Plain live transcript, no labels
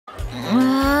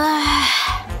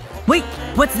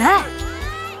What's that?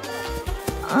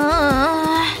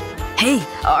 Hey,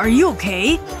 are you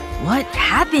okay? What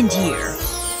happened here?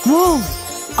 Whoa!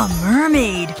 A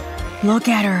mermaid! Look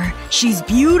at her. She's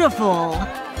beautiful.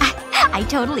 I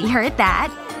totally heard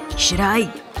that. Should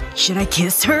I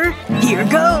kiss her? Here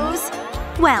goes.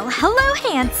 Well, hello,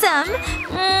 handsome.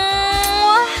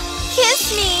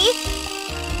 Kiss me.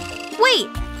 Wait,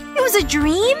 it was a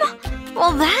dream?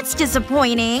 Well, that's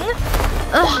disappointing.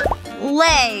 Ugh,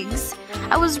 legs.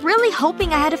 I was really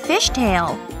hoping I had a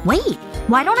fishtail. Wait,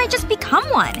 why don't I just become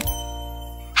one?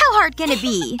 How hard can it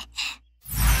be?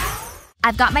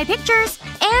 I've got my pictures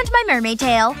and my mermaid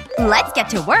tail. Let's get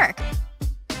to work.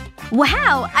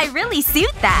 Wow, I really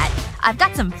suit that. I've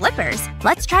got some flippers.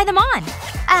 Let's try them on.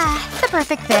 The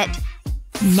perfect fit.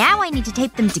 Now I need to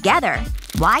tape them together.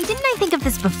 Why didn't I think of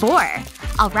this before?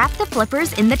 I'll wrap the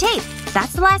flippers in the tape.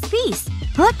 That's the last piece.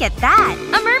 Look at that!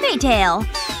 A mermaid tail!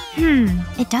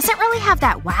 It doesn't really have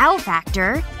that wow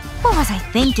factor. What was I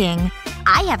thinking?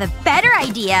 I have a better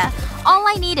idea! All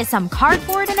I need is some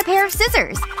cardboard and a pair of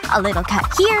scissors. A little cut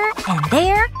here and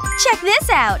there. Check this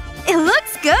out! It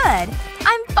looks good!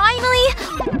 I'm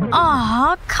finally…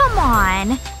 Aw, come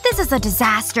on. This is a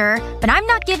disaster, but I'm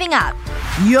not giving up.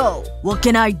 Yo, what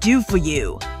can I do for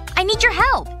you? I need your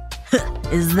help.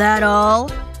 Is that all?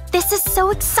 This is so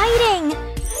exciting!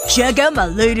 Check out my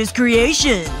latest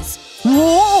creations!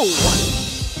 Whoa!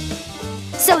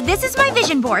 So this is my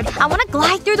vision board. I want to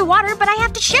glide through the water, but I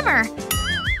have to shimmer.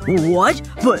 What?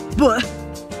 But…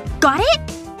 Got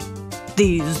it?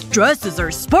 These dresses are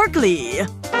sparkly!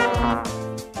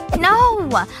 No!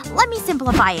 Let me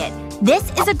simplify it.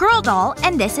 This is a girl doll,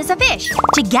 and this is a fish.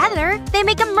 Together, they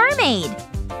make a mermaid.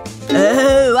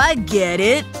 Oh, I get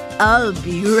it. I'll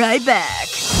be right back.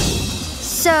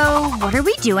 So, what are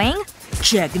we doing?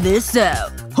 Check this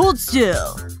out. Hold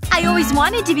still. I always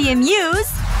wanted to be a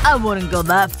muse. I wouldn't go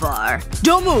that far.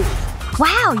 Don't move!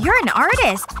 Wow, you're an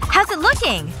artist. How's it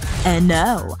looking? And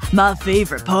now, my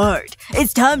favorite part.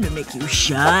 It's time to make you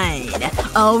shine.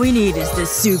 All we need is this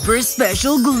super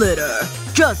special glitter.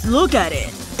 Just look at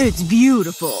it. It's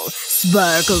beautiful.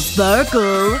 Sparkle,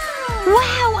 sparkle.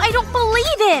 Wow, I don't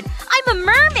believe it! I'm a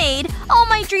mermaid! All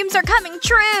my dreams are coming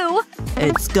true!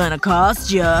 It's gonna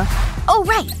cost ya. Oh,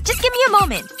 right. Just give me a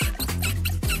moment.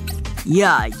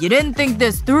 Yeah, you didn't think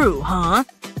this through, huh?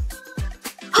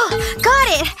 Got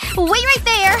it! Wait right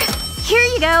there! Here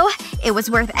you go. It was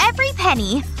worth every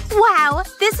penny. Wow,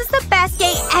 this is the best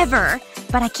day ever.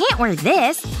 But I can't wear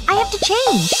this. I have to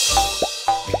change.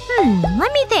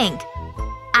 Let me think.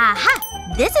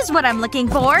 Aha! This is what I'm looking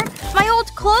for. My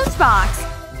old clothes box.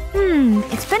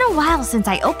 It's been a while since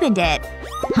I opened it.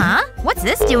 Huh? What's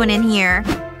this doing in here?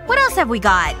 What else have we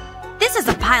got? This is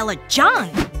a pile of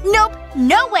junk. Nope.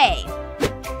 No way!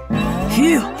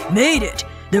 Phew. Made it.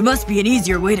 There must be an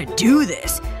easier way to do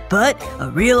this. But a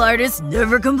real artist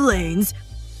never complains.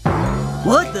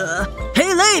 What the?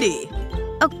 Hey, lady!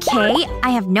 Okay, I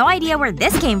have no idea where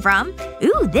this came from.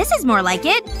 Ooh, this is more like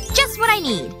it. Just what I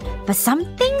need. But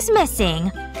something's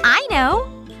missing. I know.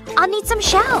 I'll need some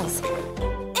shells.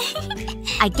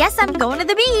 I guess I'm going to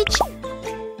the beach.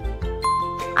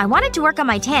 I wanted to work on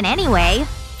my tan anyway.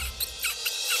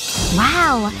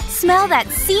 Wow, smell that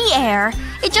sea air.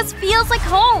 It just feels like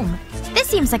home. This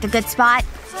seems like a good spot.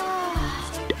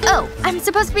 Oh, I'm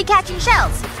supposed to be catching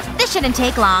shells. This shouldn't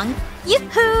take long.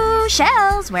 Yoo-hoo!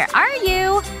 Shells, where are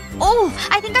you? Oh,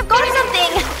 I think I've got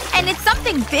something! And it's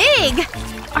something big!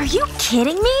 Are you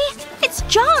kidding me? It's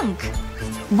junk!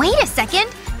 Wait a second!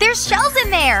 There's shells in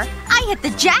there! I hit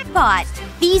the jackpot!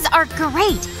 These are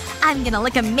great! I'm gonna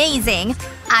look amazing!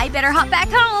 I better hop back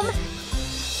home!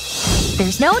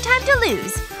 There's no time to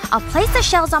lose. I'll place the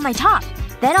shells on my top.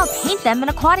 Then I'll paint them an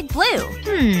aquatic blue.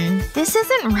 This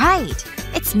isn't right.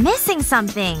 It's missing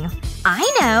something. I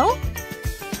know.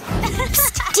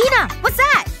 Psst, Tina! What's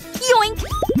that?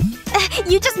 Yoink!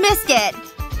 You just missed it.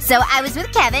 So I was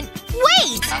with Kevin.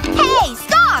 Wait! Hey!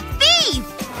 Stop! Thief!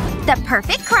 The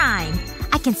perfect crime.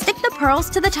 I can stick the pearls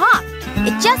to the top.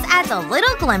 It just adds a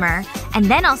little glimmer. And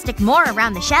then I'll stick more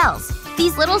around the shells.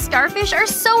 These little starfish are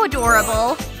so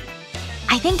adorable.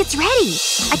 I think it's ready.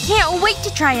 I can't wait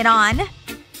to try it on.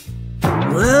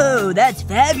 Whoa, that's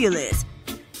fabulous.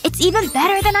 It's even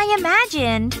better than I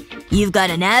imagined. You've got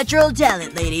a natural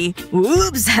talent, lady.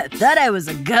 Oops, I thought I was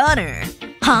a goner.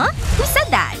 Huh? Who said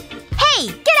that? Hey!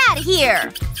 Get out of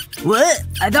here! What?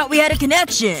 I thought we had a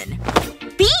connection.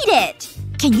 Beat it!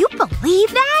 Can you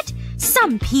believe that?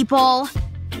 Some people…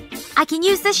 I can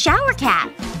use this shower cap.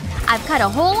 I've cut a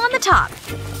hole on the top.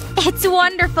 It's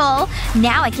wonderful.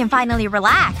 Now I can finally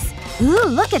relax. Ooh,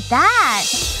 look at that.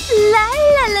 La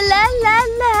la la la la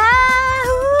la.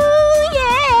 Ooh,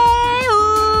 yeah!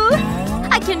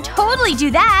 totally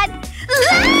do that.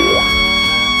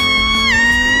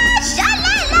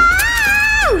 Sha-la-la!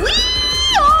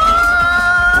 Wee-oh!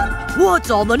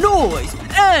 What's all the noise?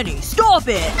 Annie, stop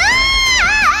it!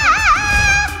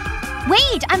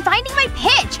 Wait, I'm finding my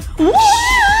pitch.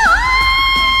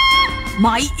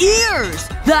 My ears!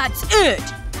 That's it!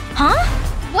 Huh?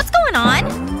 What's going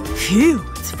on? Phew,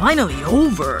 it's finally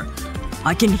over.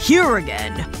 I can hear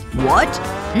again. What?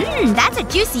 That's a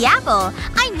juicy apple.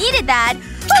 I needed that.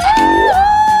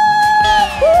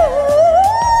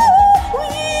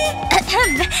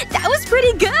 That was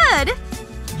pretty good.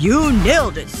 You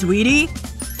nailed it, sweetie.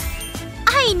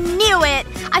 I knew it.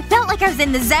 I felt like I was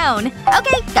in the zone.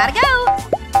 Okay, gotta go.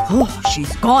 Oh,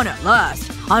 she's gone at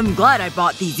last. I'm glad I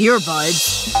bought these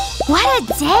earbuds. What a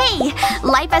day!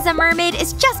 Life as a mermaid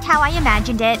is just how I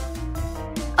imagined it.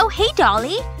 Oh, hey,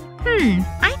 Dolly.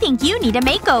 I think you need a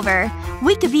makeover.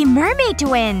 We could be mermaid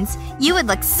twins. You would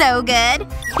look so good.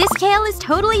 This tail is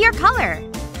totally your color.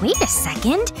 Wait a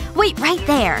second. Wait right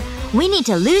there. We need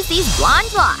to lose these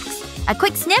blonde locks. A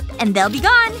quick snip and they'll be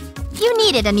gone. You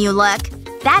needed a new look.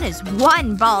 That is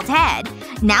one bald head.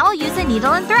 Now I'll use a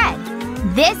needle and thread.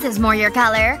 This is more your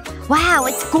color. Wow,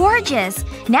 it's gorgeous.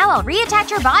 Now I'll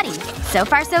reattach your body. So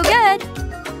far so good.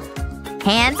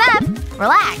 Hands up.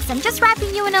 Relax, I'm just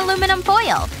wrapping you in aluminum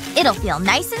foil. It'll feel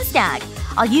nice and snug.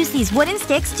 I'll use these wooden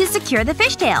sticks to secure the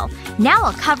fishtail. Now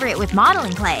I'll cover it with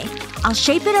modeling clay. I'll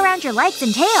shape it around your legs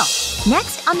and tail.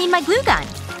 Next, I'll need my glue gun.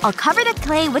 I'll cover the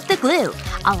clay with the glue.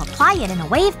 I'll apply it in a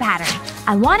wave pattern.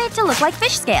 I want it to look like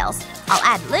fish scales. I'll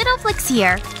add little flicks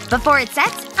here. Before it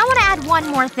sets, I want to add one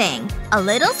more thing. A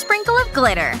little sprinkle of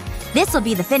glitter. This'll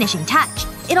be the finishing touch.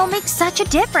 It'll make such a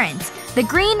difference. The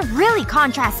green really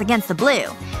contrasts against the blue.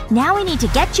 Now we need to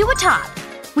get you a top.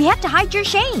 We have to hide your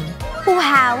shame.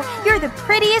 Wow, you're the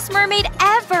prettiest mermaid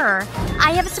ever!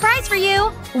 I have a surprise for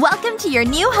you! Welcome to your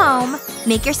new home!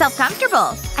 Make yourself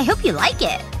comfortable. I hope you like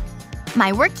it.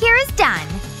 My work here is done.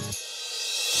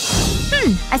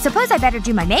 I suppose I better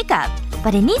do my makeup.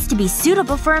 But it needs to be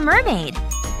suitable for a mermaid.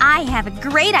 I have a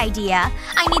great idea.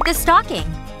 I need this stocking.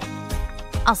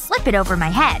 I'll slip it over my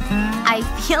head. I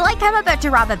feel like I'm about to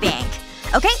rob a bank.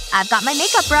 Okay, I've got my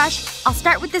makeup brush. I'll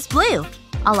start with this blue.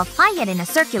 I'll apply it in a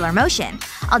circular motion.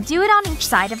 I'll do it on each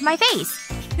side of my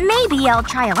face. Maybe I'll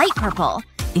try a light purple.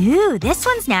 Ooh, this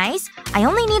one's nice. I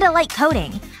only need a light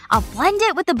coating. I'll blend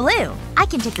it with the blue. I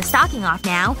can take the stocking off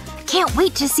now. Can't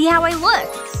wait to see how I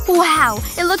look. Wow,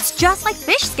 it looks just like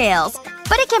fish scales.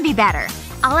 But it can be better.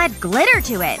 I'll add glitter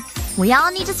to it. We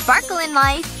all need to sparkle in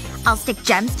life. I'll stick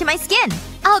gems to my skin.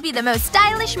 I'll be the most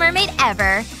stylish mermaid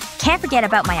ever. Can't forget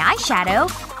about my eyeshadow.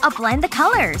 I'll blend the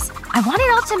colors. I want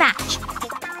it all to match.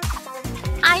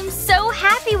 I'm so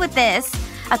happy with this.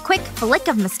 A quick flick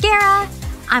of mascara.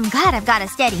 I'm glad I've got a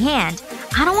steady hand.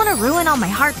 I don't want to ruin all my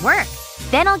hard work.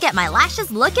 Then I'll get my lashes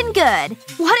looking good.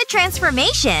 What a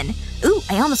transformation! Ooh,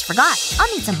 I almost forgot.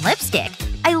 I'll need some lipstick.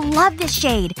 I love this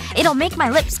shade. It'll make my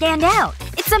lips stand out.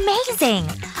 It's amazing!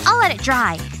 I'll let it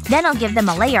dry. Then I'll give them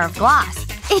a layer of gloss.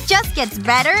 It just gets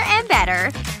better and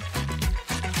better.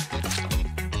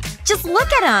 Just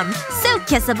look at them! So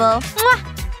kissable. Mwah!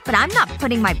 But I'm not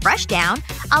putting my brush down.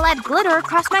 I'll add glitter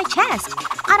across my chest.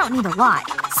 I don't need a lot.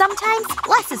 Sometimes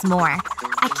less is more.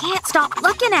 I can't stop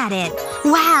looking at it.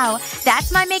 Wow,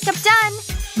 that's my makeup done.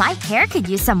 My hair could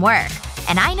use some work.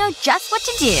 And I know just what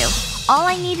to do. All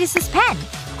I need is this pen.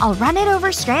 I'll run it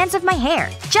over strands of my hair.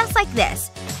 Just like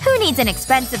this. Who needs an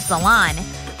expensive salon?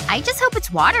 I just hope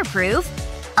it's waterproof.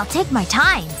 I'll take my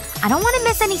time. I don't want to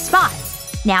miss any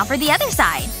spots. Now for the other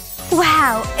side.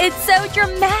 Wow, it's so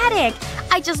dramatic!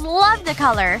 I just love the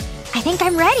color. I think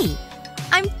I'm ready.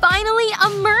 I'm finally a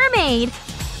mermaid!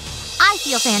 I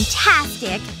feel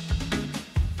fantastic.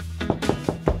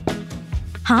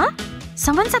 Huh?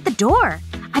 Someone's at the door.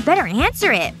 I better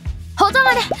answer it. Hold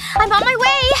on! I'm on my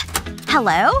way!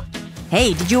 Hello?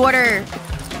 Hey, did you order…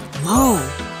 Whoa.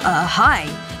 Hi.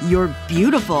 You're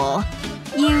beautiful.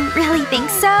 You really think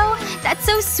so? That's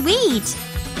so sweet.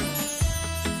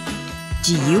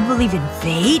 Do you believe in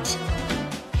fate?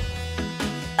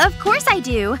 Of course I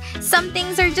do. Some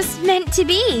things are just meant to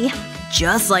be.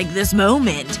 Just like this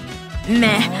moment.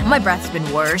 Meh, my breath's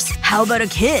been worse. How about a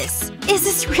kiss? Is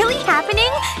this really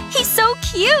happening? He's so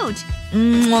cute!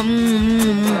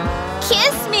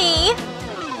 Kiss me!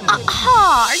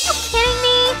 Are you kidding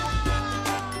me?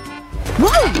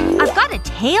 Whoa! I've got a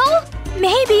tail?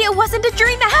 Maybe it wasn't a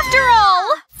dream after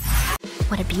all!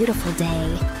 What a beautiful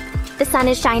day. The sun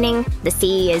is shining. The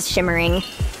sea is shimmering.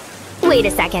 Wait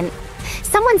a second.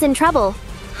 Someone's in trouble.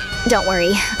 Don't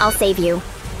worry. I'll save you.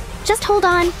 Just hold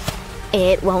on.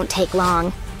 It won't take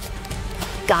long.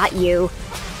 Got you.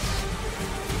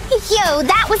 Yo,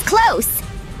 that was close!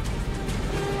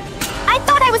 I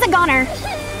thought I was a goner!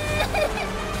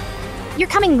 You're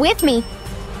coming with me.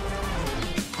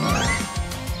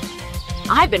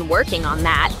 I've been working on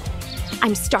that.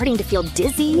 I'm starting to feel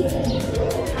dizzy.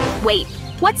 Wait,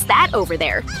 what's that over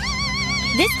there?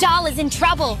 This doll is in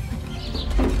trouble.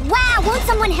 Wow, won't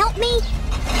someone help me?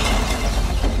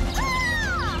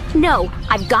 No,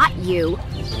 I've got you.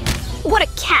 What a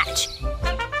catch!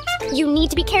 You need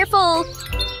to be careful.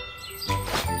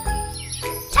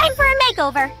 Time for a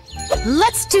makeover.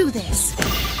 Let's do this.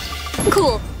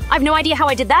 Cool. I've no idea how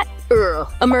I did that.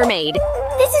 A mermaid.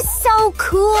 This is so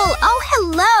cool. Oh,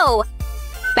 hello.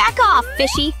 Back off,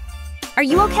 fishy. Are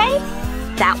you okay?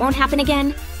 That won't happen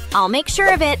again. I'll make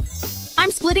sure of it.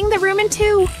 I'm splitting the room in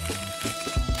two.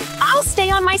 I'll stay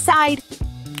on my side.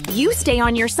 You stay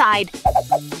on your side.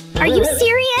 Are you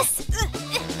serious?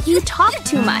 You talk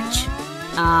too much.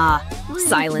 Ah,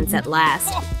 silence at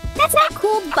last. That's not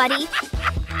cool, buddy.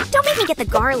 Don't make me get the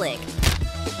garlic.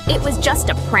 It was just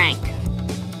a prank.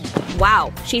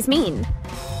 Wow, she's mean.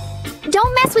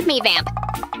 Don't mess with me, Vamp.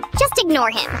 Just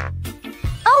ignore him.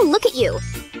 Oh, look at you.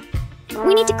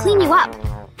 We need to clean you up.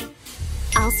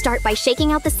 I'll start by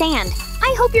shaking out the sand.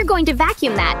 I hope you're going to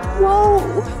vacuum that.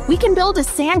 Whoa! We can build a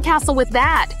sandcastle with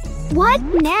that. What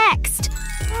next?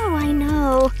 Oh, I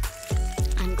know.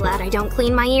 I'm glad I don't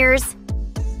clean my ears.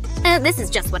 This is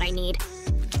just what I need.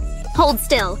 Hold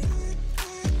still.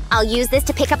 I'll use this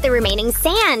to pick up the remaining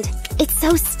sand. It's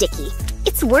so sticky.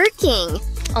 It's working.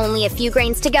 Only a few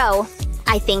grains to go.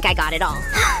 I think I got it all.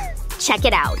 Check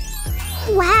it out.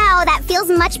 Wow, that feels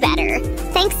much better.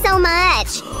 Thanks so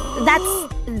much.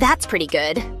 That's pretty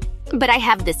good. But I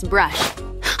have this brush.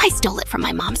 I stole it from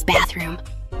my mom's bathroom.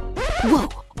 Whoa,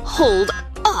 hold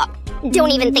up.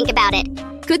 Don't even think about it.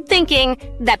 Good thinking.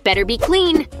 That better be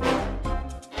clean.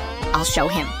 I'll show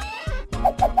him.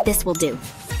 This will do.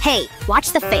 Hey,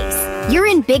 watch the face. You're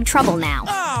in big trouble now.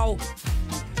 Ow!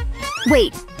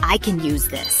 Wait, I can use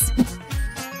this.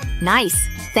 Nice,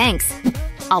 thanks.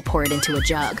 I'll pour it into a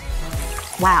jug.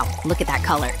 Wow, look at that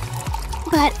color.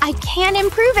 But I can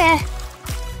improve it.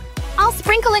 I'll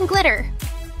sprinkle in glitter.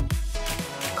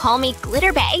 Call me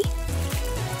Glitter Bay.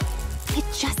 It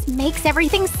just makes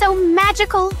everything so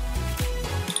magical.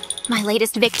 My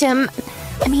latest victim,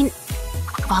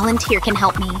 volunteer can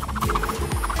help me.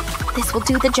 This will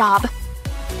do the job.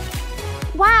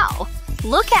 Wow,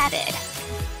 look at it.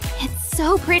 It's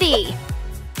so pretty.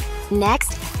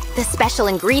 Next, the special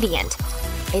ingredient.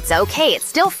 It's okay, it's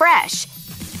still fresh.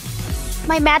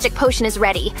 My magic potion is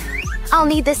ready. I'll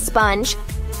need this sponge,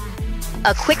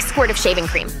 a quick squirt of shaving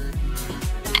cream,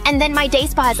 and then my day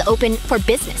spa is open for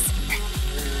business.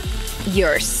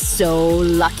 You're so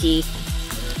lucky.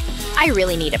 I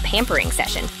really need a pampering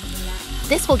session.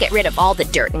 This will get rid of all the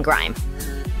dirt and grime.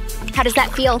 How does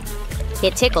that feel?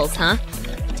 It tickles, huh?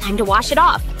 Time to wash it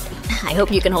off. I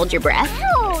hope you can hold your breath.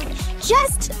 Ouch!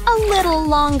 Just a little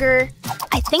longer.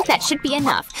 I think that should be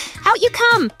enough. Out you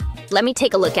come! Let me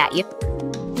take a look at you.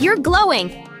 You're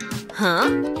glowing. Huh?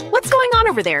 What's going on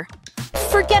over there?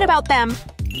 Forget about them.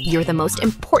 You're the most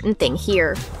important thing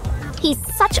here. He's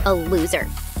such a loser.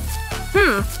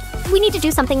 We need to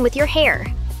do something with your hair.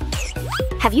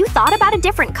 Have you thought about a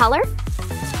different color?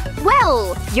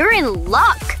 Well, you're in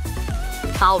luck.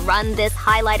 I'll run this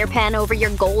highlighter pen over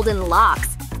your golden locks.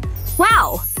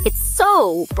 Wow, it's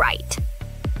so bright.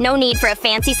 No need for a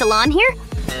fancy salon here?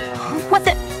 What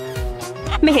the…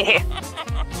 Meh.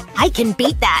 I can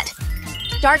beat that.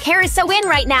 Dark hair is so in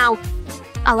right now.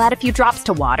 I'll add a few drops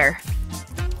to water.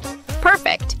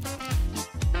 Perfect.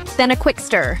 Then a quick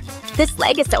stir. This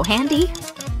leg is so handy.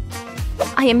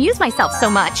 I amuse myself so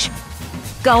much.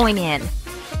 Going in.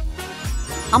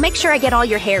 I'll make sure I get all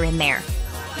your hair in there.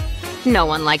 No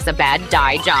one likes a bad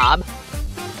dye job.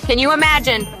 Can you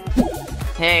imagine?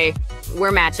 Hey,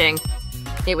 we're matching.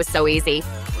 It was so easy.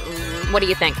 What do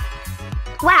you think?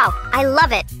 Wow, I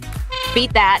love it.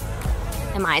 Beat that.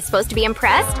 Am I supposed to be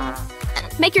impressed?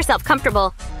 Make yourself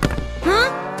comfortable.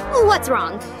 Huh? What's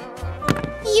wrong?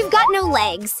 You've got no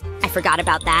legs. I forgot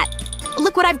about that.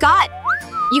 Look what I've got.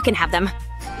 You can have them.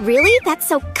 Really? That's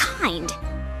so kind.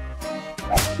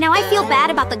 Now I feel bad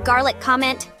about the garlic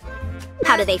comment.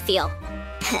 How do they feel?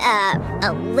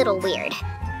 A little weird.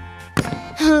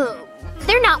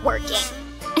 They're not working.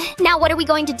 Now what are we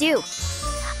going to do?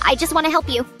 I just want to help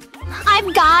you.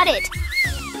 I've got it!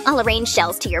 I'll arrange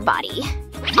shells to your body.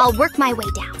 I'll work my way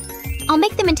down. I'll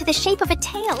make them into the shape of a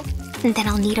tail. And then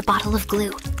I'll need a bottle of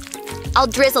glue. I'll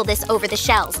drizzle this over the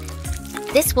shells.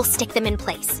 This will stick them in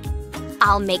place.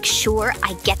 I'll make sure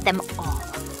I get them all.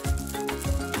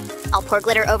 I'll pour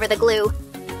glitter over the glue.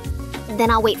 Then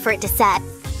I'll wait for it to set.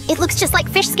 It looks just like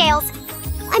fish scales.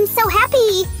 I'm so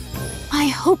happy. I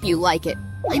hope you like it.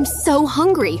 I'm so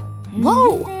hungry.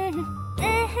 Whoa!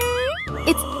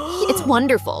 It's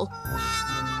wonderful.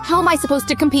 How am I supposed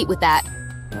to compete with that?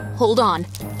 Hold on.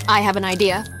 I have an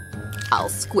idea. I'll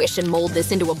squish and mold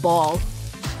this into a ball.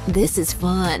 This is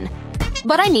fun.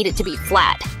 But I need it to be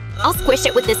flat. I'll squish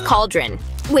it with this cauldron.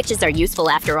 Witches are useful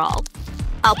after all.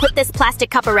 I'll put this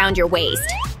plastic cup around your waist.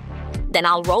 Then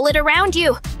I'll roll it around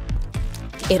you.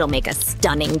 It'll make a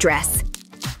stunning dress.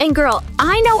 And girl,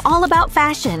 I know all about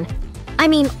fashion. I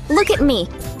mean, look at me.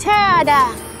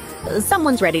 Ta-da!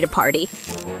 Someone's ready to party.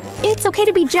 It's okay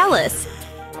to be jealous.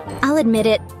 I'll admit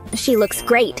it. She looks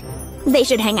great. They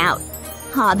should hang out.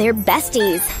 Aw, they're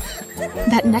besties.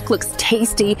 That neck looks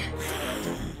tasty.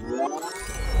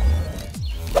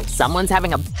 Someone's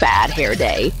having a bad hair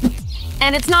day.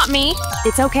 And it's not me.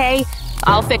 It's okay.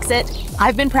 I'll fix it.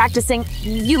 I've been practicing.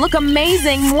 You look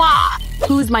amazing. Mwah!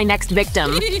 Who's my next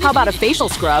victim? How about a facial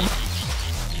scrub?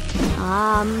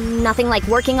 Nothing like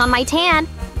working on my tan.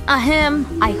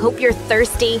 Ahem. I hope you're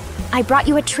thirsty. I brought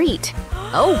you a treat.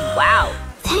 Oh, wow.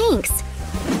 Thanks.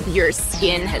 Your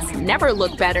skin has never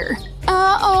looked better.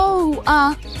 Ew,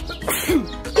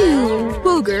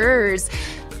 boogers.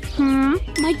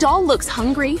 My doll looks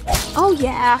hungry. Oh,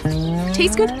 yeah.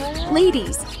 Tastes good?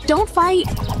 Ladies, don't fight.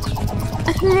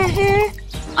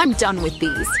 I'm done with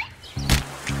these.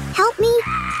 Help me?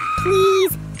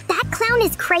 Please. That clown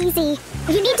is crazy.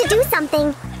 You need to do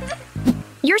something.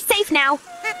 You're safe now.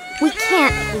 We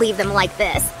can't leave them like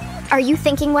this. Are you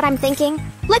thinking what I'm thinking?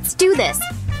 Let's do this.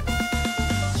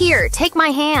 Here, take my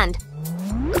hand.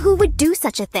 Who would do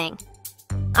such a thing?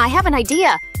 I have an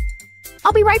idea.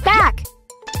 I'll be right back.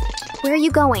 Where are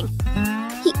you going?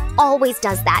 He always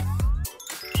does that.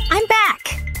 I'm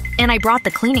back. And I brought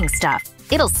the cleaning stuff.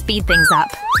 It'll speed things up.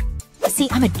 See,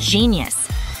 I'm a genius.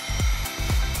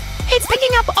 It's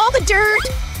picking up all the dirt.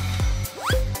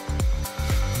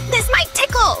 This might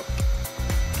tickle.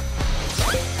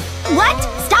 What?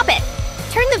 Stop it.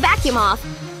 Turn the vacuum off.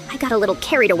 I got a little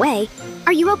carried away.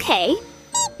 Are you okay?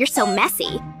 You're so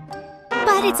messy.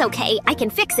 But it's okay. I can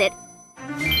fix it.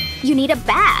 You need a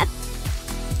bath.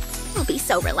 It'll be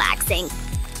so relaxing.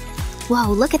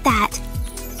 Whoa, look at that.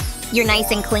 You're nice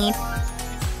and clean.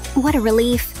 What a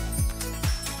relief.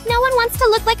 No one wants to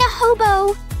look like a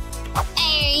hobo.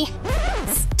 Hey.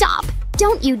 Stop.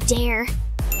 Don't you dare.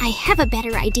 I have a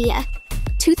better idea.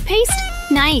 Toothpaste?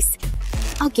 Nice.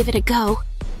 I'll give it a go.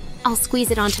 I'll squeeze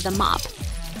it onto the mop.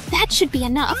 That should be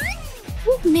enough.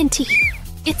 Ooh, minty.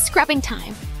 It's scrubbing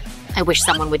time. I wish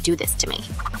someone would do this to me.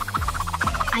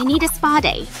 I need a spa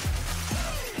day.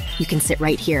 You can sit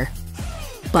right here.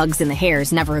 Bugs in the hair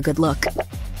is never a good look.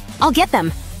 I'll get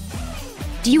them.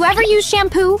 Do you ever use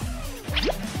shampoo?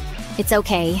 It's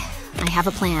okay. I have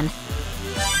a plan.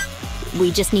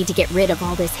 We just need to get rid of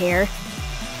all this hair.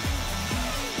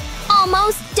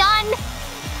 Almost done.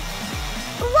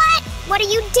 What? What are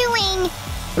you doing?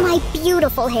 My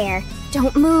beautiful hair.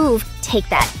 Don't move. Take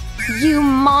that. You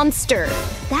monster.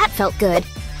 That felt good.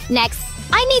 Next,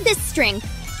 I need this string.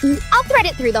 I'll thread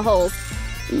it through the holes.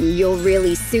 You'll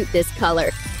really suit this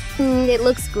color. It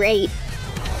looks great.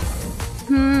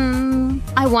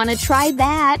 I want to try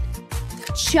that.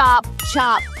 Chop,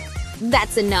 chop.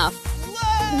 That's enough.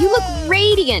 You look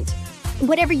radiant.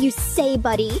 Whatever you say,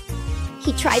 buddy.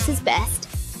 He tries his best.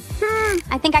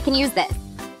 I think I can use this.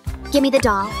 Give me the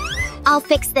doll. I'll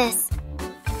fix this.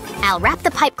 I'll wrap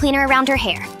the pipe cleaner around her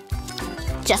hair.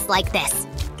 Just like this.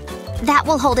 That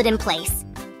will hold it in place.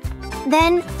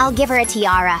 Then I'll give her a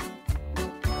tiara.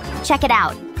 Check it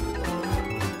out.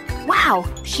 Wow,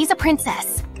 she's a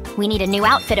princess. We need a new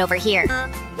outfit over here.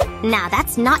 Nah,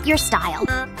 that's not your style.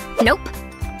 Nope.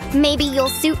 Maybe you'll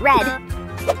suit red.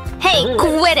 Hey,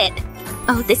 quit it!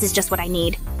 Oh, this is just what I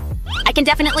need. I can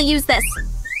definitely use this.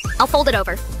 I'll fold it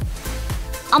over.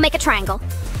 I'll make a triangle.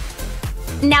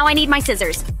 Now I need my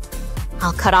scissors.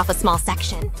 I'll cut off a small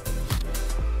section.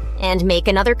 And make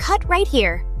another cut right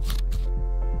here.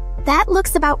 That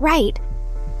looks about right.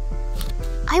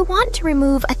 I want to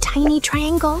remove a tiny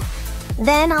triangle.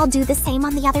 Then I'll do the same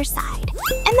on the other side.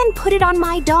 And then put it on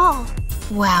my doll.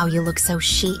 Wow, you look so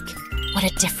chic. What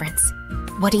a difference.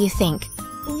 What do you think?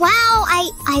 Wow,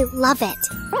 I love it.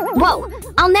 Whoa,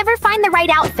 I'll never find the right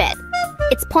outfit.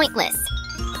 It's pointless.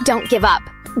 Don't give up.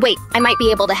 Wait, I might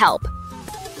be able to help.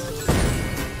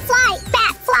 Fly,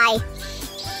 bat, fly.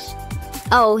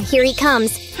 Oh, here he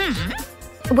comes.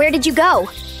 Where did you go?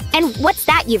 And what's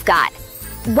that you've got?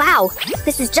 Wow,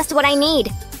 this is just what I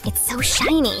need. It's so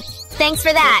shiny. Thanks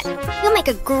for that. You'll make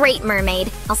a great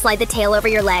mermaid. I'll slide the tail over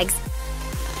your legs.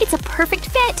 It's a perfect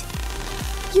fit.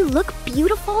 You look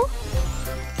beautiful.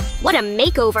 What a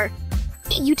makeover!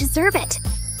 You deserve it.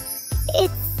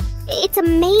 It's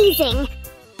amazing.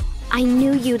 I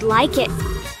knew you'd like it.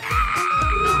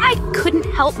 I couldn't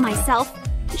help myself.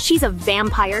 She's a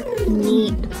vampire.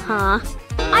 Neat, huh?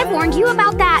 I've warned you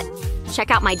about that.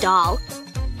 Check out my doll.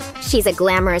 She's a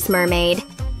glamorous mermaid.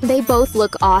 They both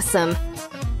look awesome.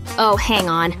 Oh, hang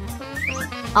on.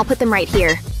 I'll put them right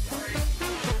here.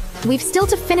 We've still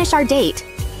to finish our date.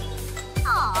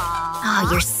 Oh,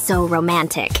 you're so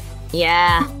romantic.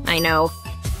 Yeah, I know.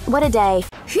 What a day.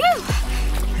 Phew!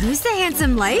 Who's the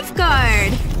handsome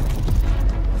lifeguard?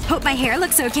 Hope my hair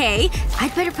looks okay.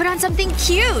 I'd better put on something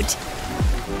cute.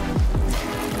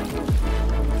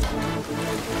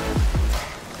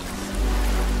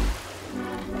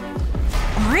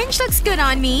 Orange looks good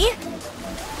on me.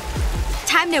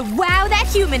 Time to wow that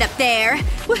human up there.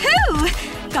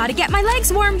 Woohoo! Gotta get my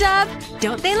legs warmed up.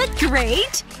 Don't they look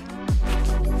great?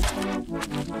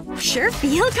 Sure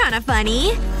feel kinda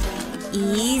funny.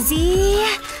 Easy.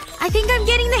 I think I'm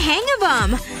getting the hang of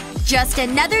them. Just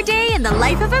another day in the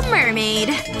life of a mermaid.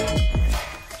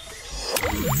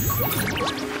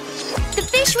 The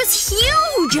fish was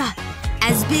huge!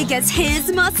 As big as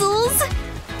his muscles.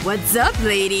 What's up,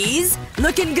 ladies?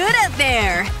 Looking good out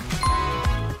there.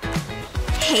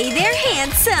 Hey there,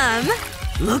 handsome.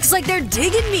 Looks like they're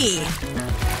digging me.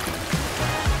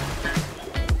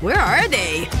 Where are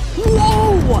they?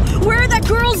 Whoa! Where are that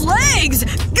girl's legs?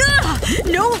 Ugh!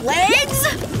 No legs?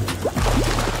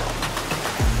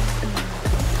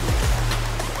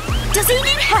 Does he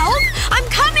need help? I'm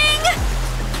coming!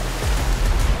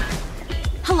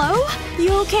 Hello?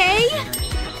 You okay?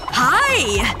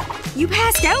 Hi! You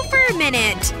passed out for a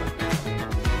minute.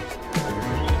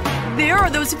 There are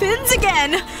those fins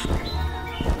again!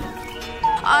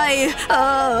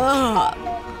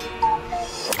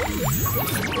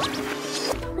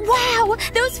 Wow!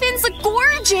 Those fins look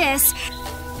gorgeous!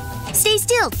 Stay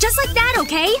still, just like that,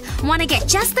 okay? Wanna get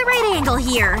just the right angle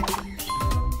here.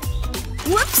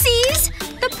 Whoopsies!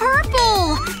 The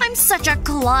purple! I'm such a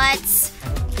klutz.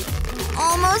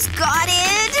 Almost got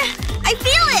it! I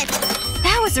feel it!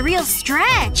 That was a real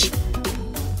stretch.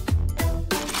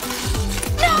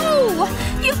 No!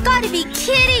 You've gotta be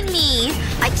kidding me!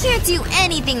 I can't do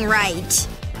anything right.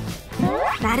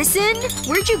 Madison?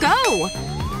 Where'd you go?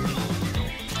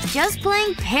 Just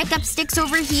playing pickup sticks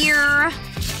over here.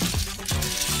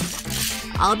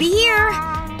 I'll be here.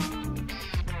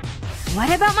 What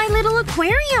about my little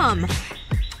aquarium?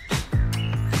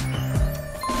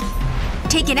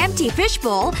 Take an empty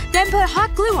fishbowl, then put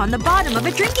hot glue on the bottom of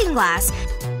a drinking glass.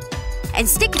 And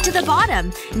stick it to the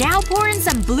bottom. Now pour in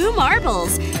some blue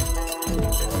marbles.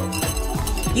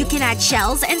 You can add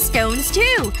shells and stones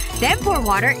too. Then pour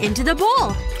water into the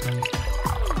bowl.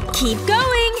 Keep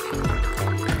going.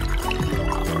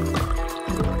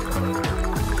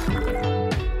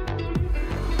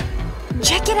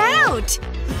 Check it out!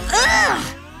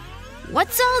 Ugh!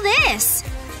 What's all this?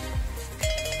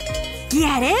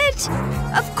 Get it?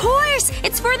 Of course!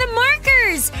 It's for the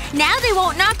markers! Now they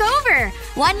won't knock over!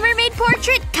 One mermaid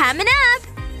portrait coming up!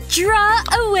 Draw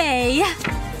away!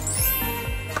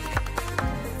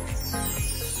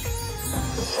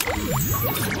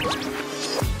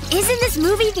 Isn't this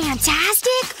movie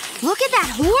fantastic? Look at that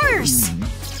horse!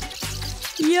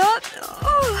 Yup.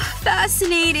 Oh,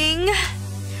 fascinating.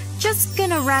 Just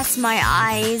gonna rest my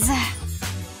eyes.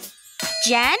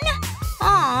 Jen?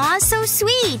 Aw, so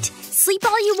sweet. Sleep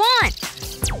all you want.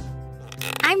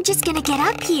 I'm just gonna get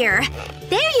up here.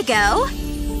 There you go.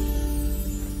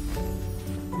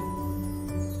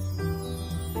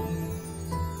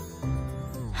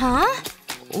 Huh?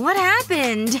 What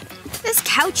happened? This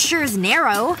couch sure is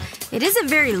narrow. It isn't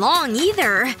very long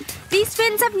either. These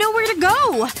fins have nowhere to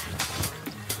go.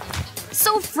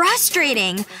 So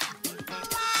frustrating.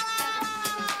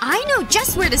 I know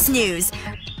just where to snooze.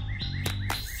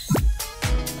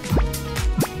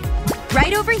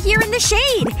 Right over here in the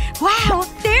shade. Wow,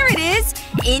 there it is.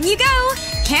 In you go.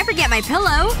 Can't forget my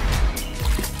pillow.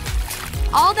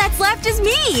 All that's left is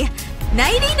me.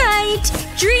 Nighty-night.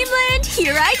 Dreamland,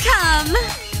 here I come.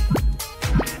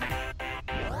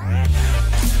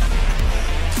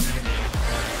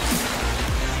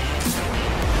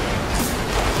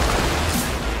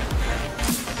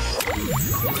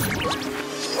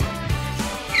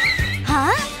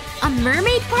 Huh? A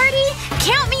mermaid party?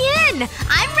 Count me in!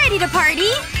 I'm ready to party!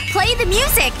 Play the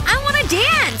music! I wanna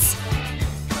dance!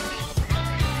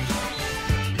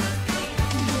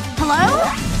 Hello?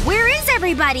 Where is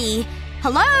everybody?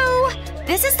 Hello?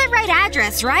 This is the right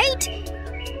address, right?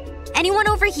 Anyone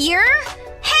over here?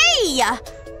 Hey!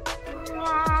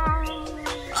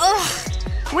 Ugh.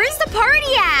 Where's the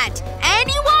party at?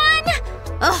 Anyone?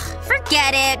 Ugh,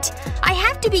 forget it. I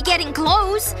have to be getting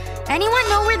close. Anyone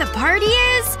know where the party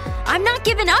is? I'm not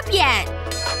giving up yet.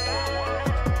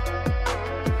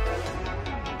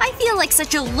 I feel like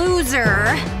such a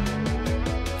loser.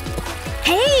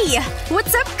 Hey!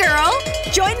 What's up, girl?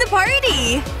 Join the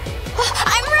party!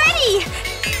 I'm ready!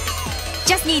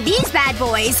 Just need these bad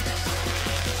boys.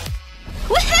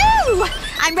 Woohoo!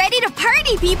 I'm ready to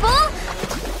party, people!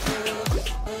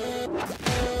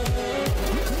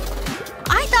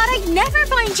 I thought I'd never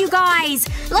find you guys!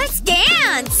 Let's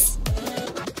dance!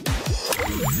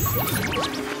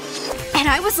 And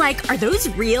I was like, are those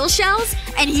real shells?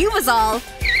 And he was all,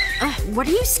 what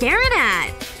are you staring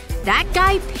at? That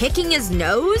guy picking his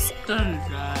nose?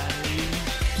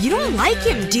 You don't like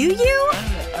him, do you?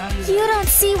 You don't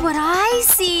see what I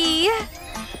see.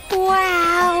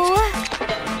 Wow.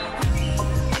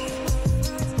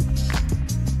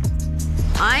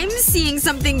 I'm seeing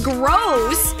something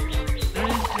gross.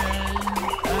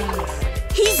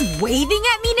 He's waving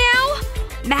at me now?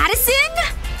 Madison?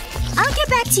 I'll get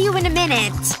back to you in a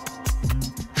minute.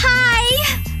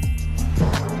 Hi!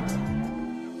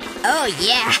 Oh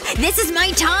yeah, this is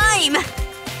my time!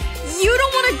 You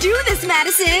don't want to do this,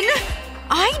 Madison!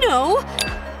 I know!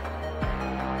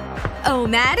 Oh,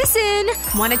 Madison!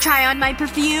 Want to try on my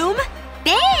perfume?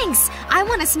 Thanks! I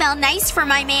want to smell nice for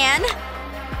my man.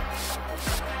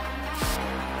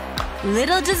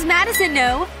 Little does Madison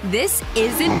know, this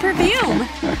isn't perfume.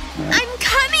 I'm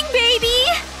coming, baby!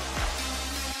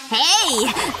 Hey!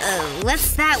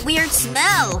 What's that weird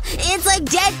smell? It's like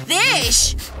dead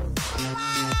fish!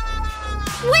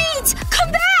 Wait!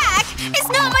 Come back! It's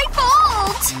not my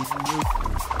fault!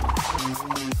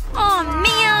 Aw,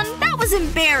 man. That was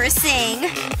embarrassing.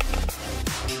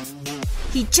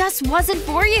 He just wasn't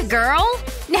for you, girl.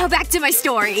 Now back to my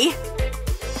story.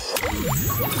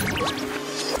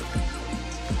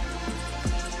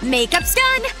 Makeup's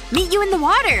done! Meet you in the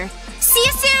water! See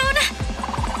you soon!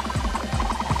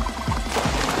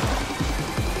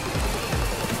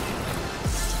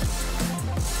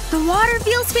 The water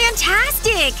feels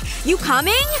fantastic! You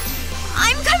coming?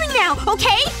 I'm coming now,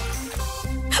 okay?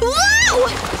 Whoa!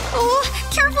 Oh,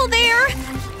 careful there!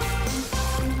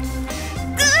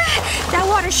 Ugh, that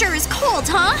water sure is cold,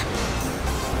 huh?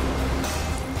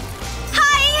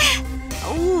 Hi!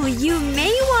 Oh, you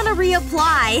may want to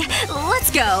reapply.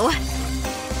 Let's go.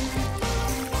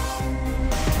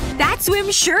 That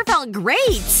swim sure felt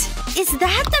great! Is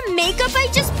that the makeup I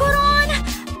just put on?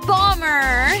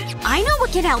 Bummer. I know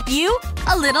what can help you.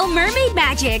 A little mermaid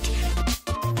magic.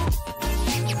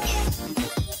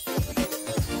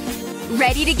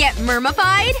 Ready to get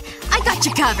mermified? I got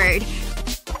you covered.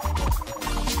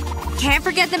 Can't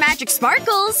forget the magic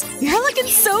sparkles. You're looking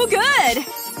so good.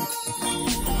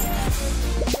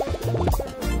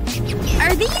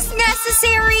 Are these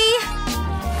necessary?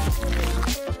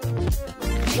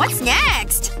 What's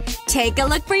next? Take a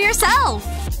look for yourself.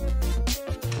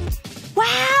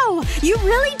 Wow! You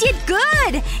really did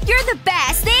good! You're the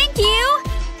best, thank you!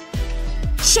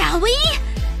 Shall we?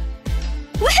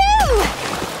 Woohoo!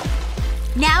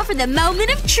 Now for the moment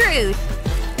of truth.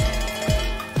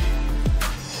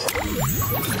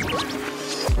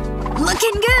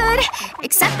 Looking good!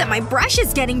 Except that my brush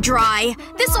is getting dry.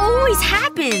 This always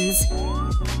happens.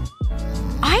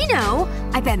 I know.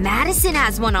 I bet Madison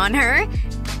has one on her.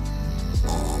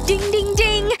 Ding ding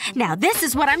ding! Now this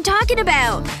is what I'm talking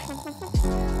about.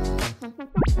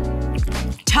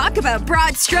 Talk about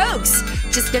broad strokes!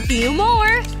 Just a few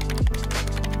more.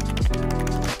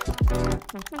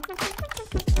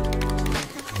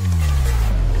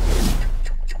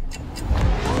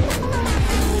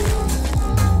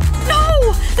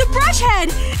 No! The brush head!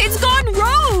 It's gone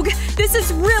rogue! This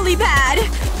is really bad.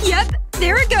 Yep,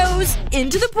 there it goes.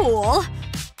 Into the pool.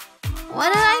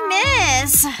 What did I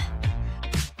miss?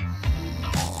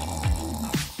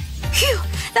 Phew!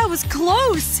 That was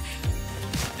close!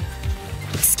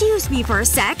 Excuse me for a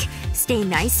sec. Stay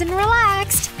nice and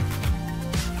relaxed.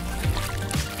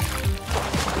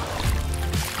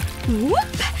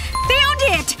 Whoop! Found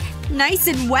it! Nice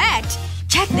and wet.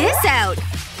 Check this out.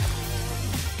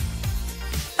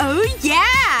 Oh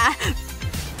yeah!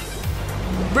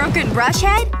 Broken brush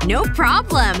head? No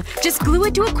problem. Just glue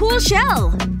it to a cool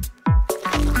shell.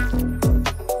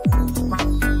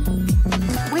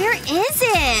 Where is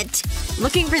it?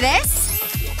 Looking for this?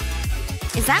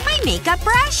 Is that my makeup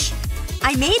brush?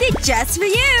 I made it just for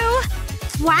you!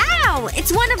 Wow!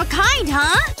 It's one of a kind,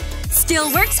 huh?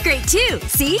 Still works great too,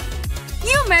 see?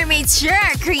 You mermaids sure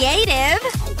are creative!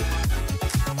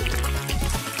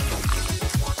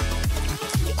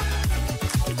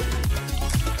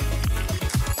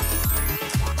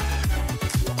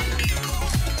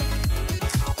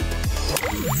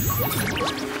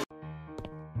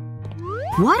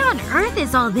 What on earth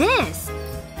is all this?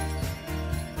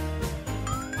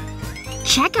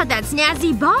 Check out that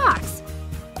snazzy box!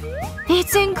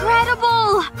 It's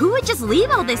incredible! Who would just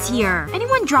leave all this here?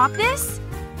 Anyone drop this?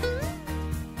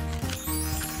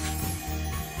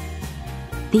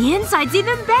 The inside's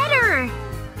even better!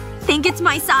 Think it's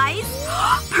my size?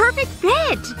 Perfect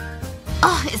fit!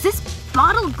 Ugh, is this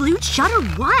bottle glued shut or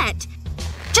what?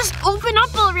 Just open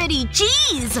up already!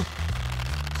 Jeez!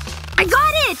 I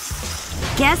got it!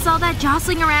 Guess all that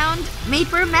jostling around made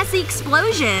for a messy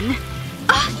explosion.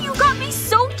 Ugh, you got me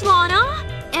soaked, Lana!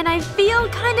 And I feel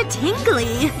kinda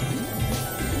tingly.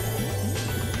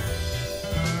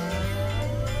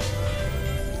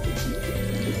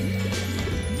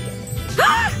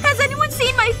 Has anyone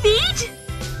seen my feet?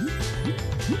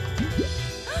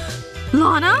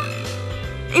 Lana?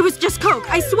 It was just Coke,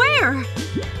 I swear!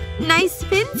 Nice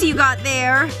fins you got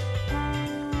there.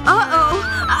 Uh-oh.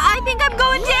 I think I'm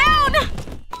going down!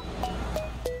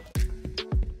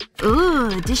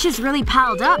 Ooh, dishes really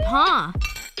piled up, huh?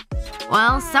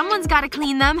 Well, someone's gotta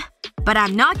clean them. But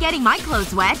I'm not getting my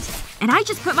clothes wet. And I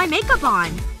just put my makeup on.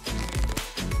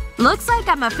 Looks like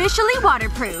I'm officially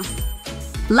waterproof.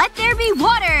 Let there be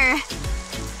water!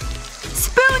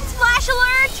 Spoon splash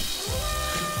alert!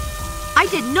 I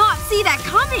did not see that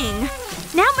coming!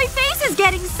 Now my face is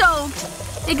getting soaked!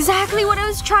 Exactly what I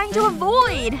was trying to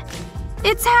avoid!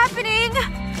 It's happening!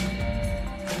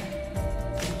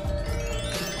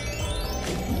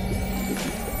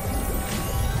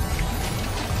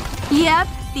 Yep,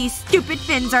 these stupid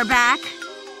fins are back.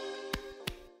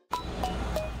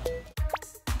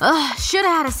 Ugh, should've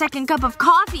had a second cup of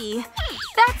coffee.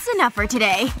 That's enough for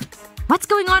today. What's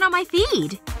going on my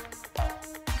feed?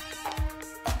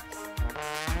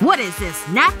 What is this,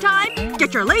 nap time?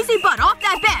 Get your lazy butt off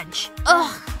that bench!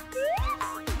 Ugh.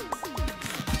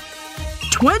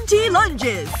 20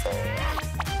 lunges!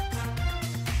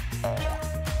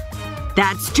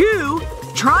 That's 2.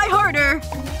 Try harder!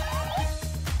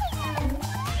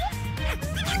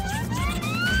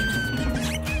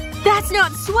 That's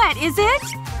not sweat, is it?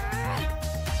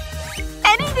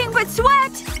 Anything but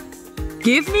sweat!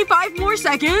 Give me 5 more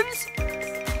seconds.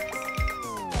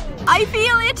 I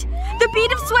feel it! The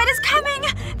beat of sweat is coming!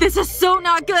 This is so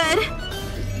not good.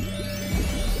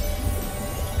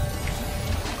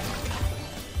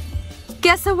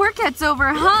 Guess the workout's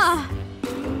over, huh?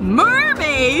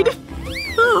 Mermaid!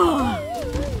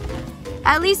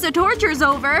 At least the torture's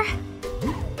over.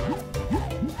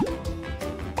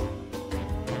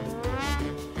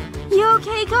 You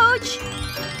okay, Coach?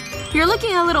 You're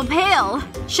looking a little pale.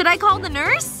 Should I call the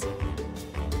nurse?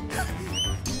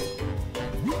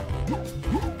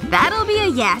 That'll be a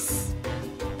yes.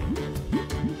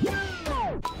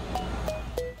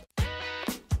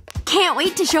 Can't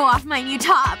wait to show off my new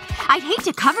top. I'd hate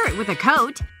to cover it with a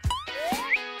coat.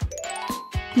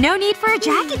 No need for a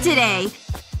jacket today.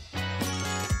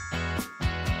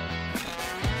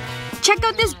 Check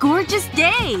out this gorgeous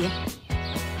day.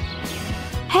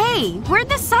 Hey, where'd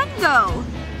the sun go?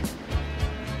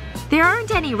 There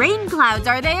aren't any rain clouds,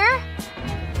 are there?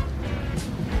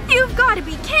 You've gotta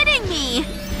be kidding me!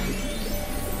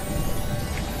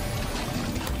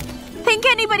 Think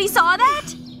anybody saw that?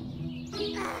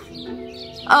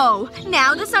 Oh,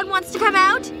 now the sun wants to come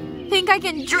out? Think I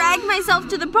can drag myself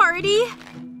to the party?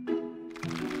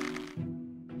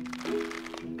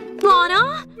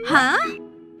 Lana? Huh?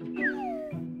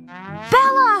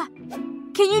 Bella!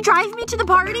 Can you drive me to the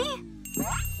party?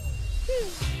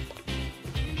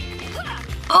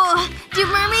 Ugh, do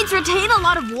mermaids retain a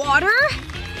lot of water?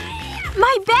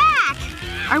 My back!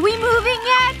 Are we moving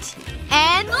yet?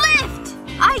 And lift!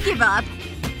 I give up.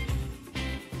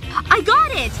 I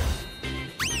got it!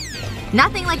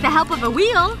 Nothing like the help of a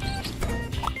wheel.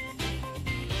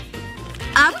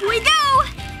 Up we go!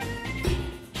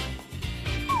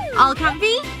 All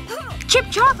comfy? Chip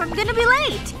chop, I'm gonna be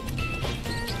late.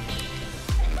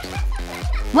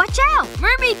 Watch out!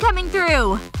 Mermaid coming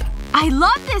through! I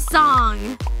love this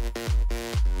song!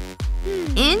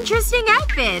 Interesting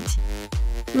outfit.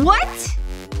 What?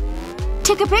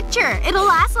 Take a picture. It'll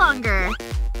last longer.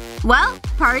 Well,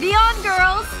 party on,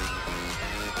 girls!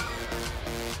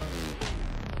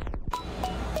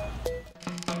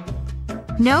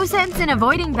 No sense in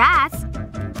avoiding baths.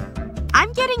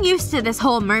 I'm getting used to this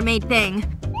whole mermaid thing.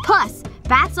 Plus,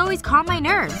 baths always calm my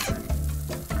nerves.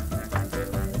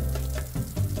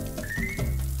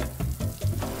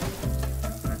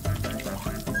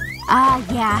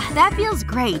 Yeah, that feels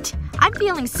great. I'm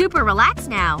feeling super relaxed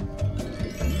now.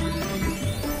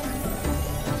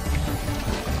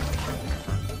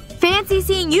 Fancy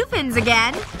seeing you fins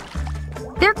again.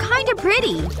 They're kinda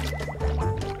pretty.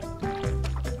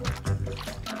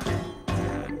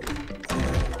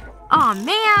 Aw,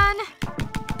 man.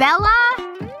 Bella?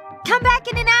 Come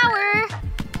back in an hour.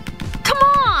 Come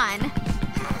on!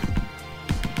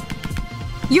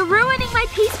 You're ruining my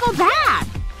peaceful bath!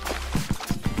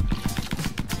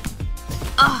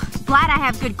 Ugh, glad I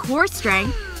have good core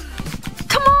strength.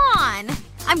 Come on!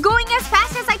 I'm going as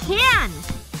fast as I can!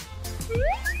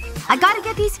 I gotta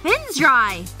get these fins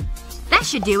dry. That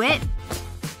should do it.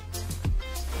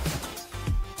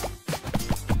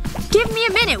 Give me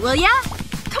a minute, will ya?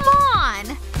 Come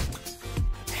on!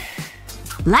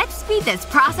 Let's speed this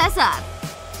process up.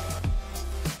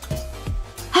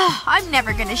 I'm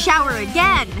never gonna shower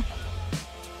again.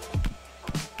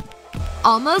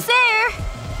 Almost there.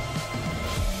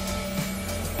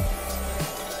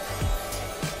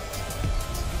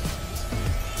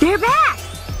 They're back!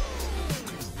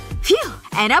 Phew!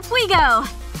 And up we go.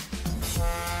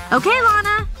 Okay,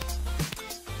 Lana.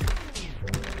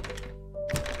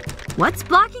 What's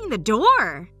blocking the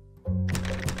door?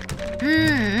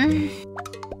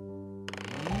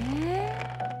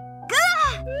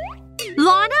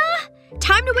 Lana?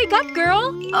 Time to wake up,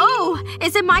 girl. Oh,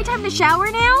 is it my time to shower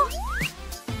now?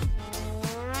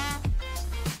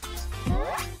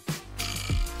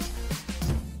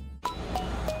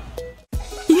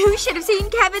 You should have seen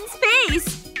Kevin's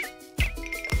face.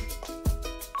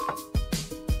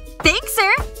 Thanks,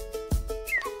 sir.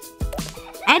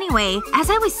 Anyway, as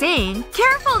I was saying,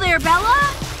 careful there, Bella.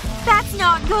 That's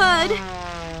not good.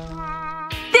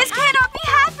 This cannot be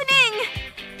happening!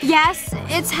 Yes,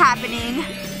 it's happening.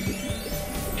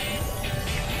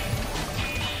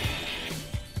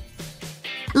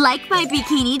 Like my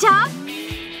bikini top?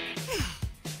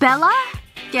 Bella?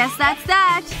 Guess that's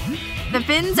that. The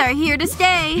fins are here to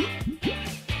stay.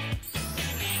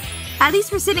 At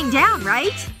least we're sitting down,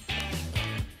 right?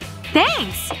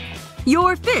 Thanks!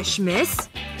 Your fish, miss.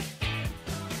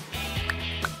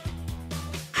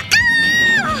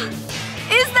 Ah!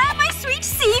 Is that my sweet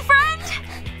sea friend?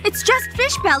 It's just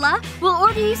fish, Bella. We'll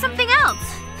order you something else.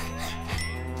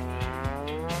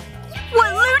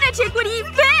 What lunatic would eat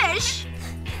fish?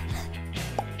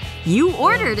 You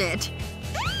ordered it.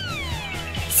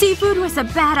 Seafood was a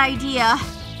bad idea.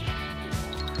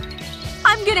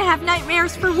 I'm gonna have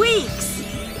nightmares for weeks.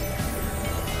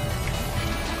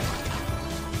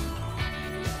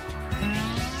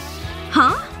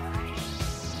 Huh?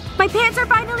 My pants are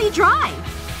finally dry.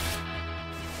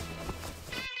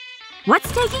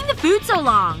 What's taking the food so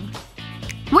long?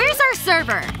 Where's our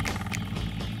server?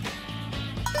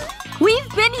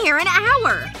 We've been here an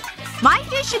hour. My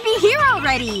fish should be here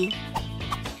already.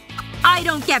 I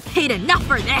don't get paid enough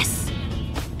for this.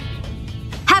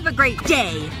 Have a great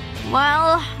day.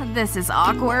 Well, this is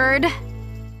awkward.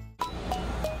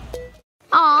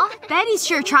 Aw, Betty's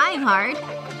sure trying hard.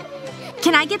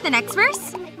 Can I get the next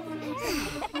verse?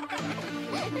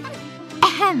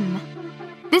 Ahem.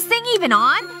 This thing even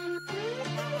on?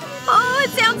 Oh, it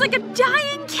sounds like a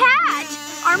dying cat!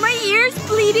 Are my ears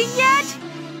bleeding yet?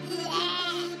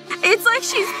 It's like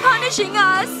she's punishing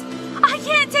us. I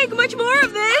can't take much more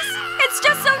of this. It's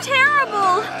just so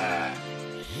terrible.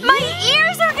 My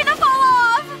ears are gonna fall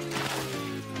off!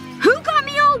 Who got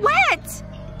me all wet?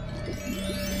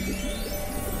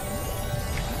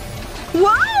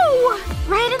 Whoa!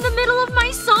 Right in the middle of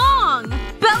my song!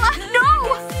 Bella, no!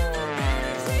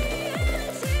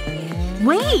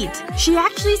 Wait, she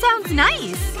actually sounds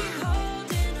nice.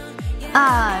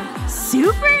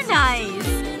 Super nice.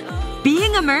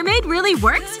 Being a mermaid really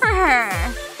works for her.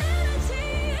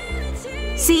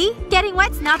 See? Getting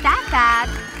wet's not that bad.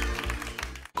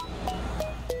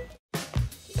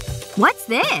 What's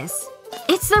this?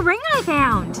 It's the ring I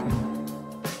found.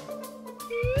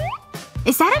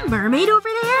 Is that a mermaid over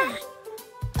there?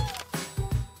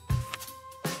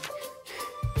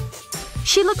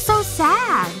 She looks so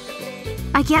sad.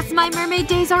 I guess my mermaid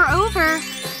days are over.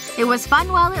 It was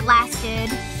fun while it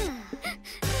lasted.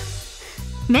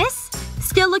 Miss?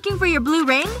 Still looking for your blue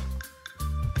ring?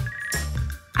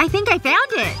 I think I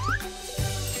found it.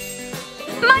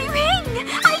 My ring!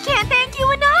 I can't thank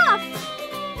you enough!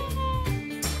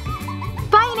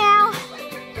 Bye now.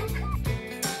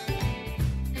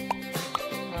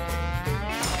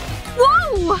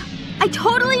 Whoa! I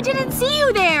totally didn't see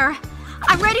you there!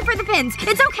 I'm ready for the pins.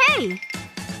 It's okay.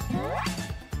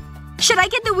 Should I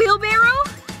get the wheelbarrow?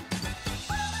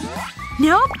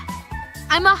 Nope.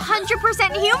 I'm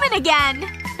 100% human again.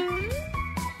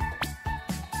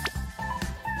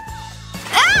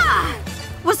 Ah!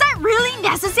 Was that really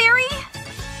necessary?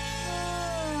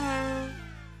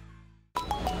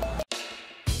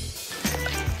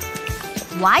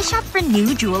 Why shop for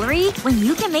new jewelry when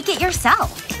you can make it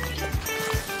yourself?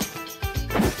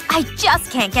 I just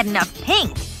can't get enough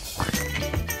pink.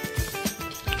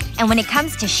 And when it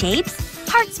comes to shapes,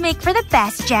 hearts make for the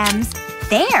best gems.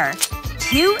 There!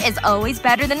 2 is always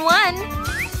better than 1.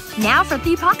 Now for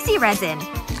the epoxy resin.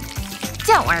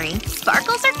 Don't worry,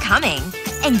 sparkles are coming.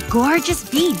 And gorgeous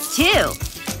beads, too.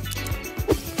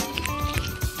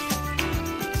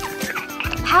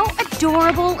 How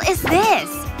adorable is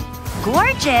this?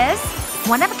 Gorgeous.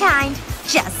 One of a kind.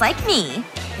 Just like me.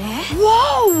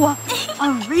 Whoa!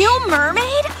 A real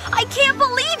mermaid? I can't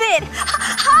believe it!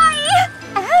 Hi!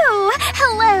 Oh,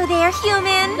 hello there,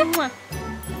 human.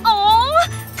 Oh,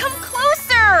 come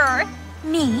closer!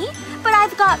 Me? But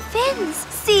I've got fins,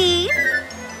 see?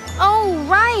 Oh,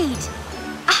 right.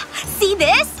 See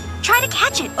this? Try to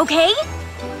catch it, okay?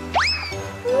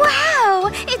 Wow!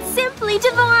 It's simply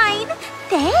divine!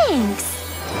 Thanks!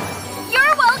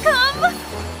 You're welcome!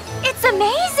 It's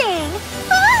amazing!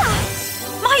 Ah!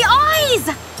 My eyes!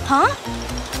 Huh?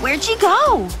 Where'd she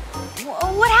go?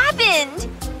 What happened?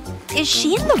 Is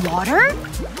she in the water?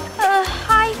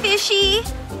 Hi, fishy.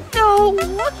 No.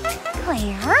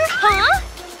 Claire? Huh?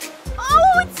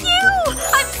 Oh, it's you!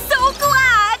 I'm so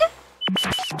glad!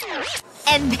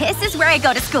 And this is where I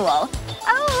go to school.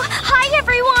 Oh, hi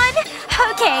everyone!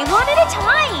 Okay, one at a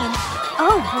time.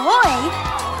 Oh boy.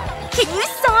 Can you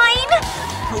sign?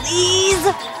 Please?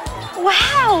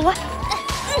 Wow.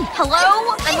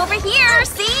 Hello? I'm over here,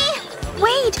 see?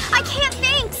 Wait, I can't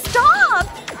think. Stop!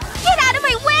 Get out of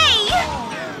my way!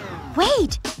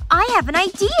 Wait, I have an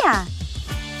idea.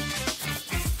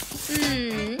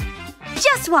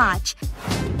 Just watch.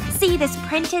 See this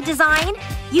printed design?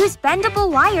 Use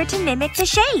bendable wire to mimic the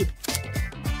shape.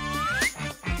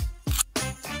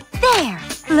 There!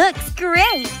 Looks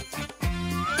great!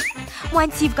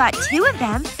 Once you've got 2 of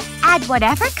them, add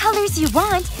whatever colors you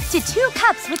want to 2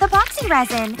 cups with epoxy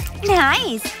resin.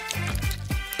 Nice!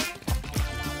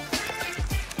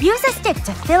 Use a stick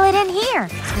to fill it in here,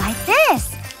 like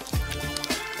this.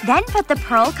 Then put the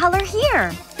pearl color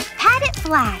here. Pat it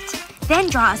flat. Then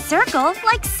draw a circle,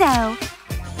 like so.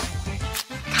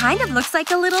 Kind of looks like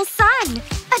a little sun.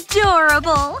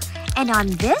 Adorable! And on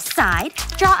this side,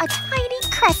 draw a tiny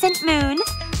crescent moon.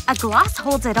 A gloss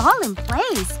holds it all in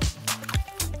place.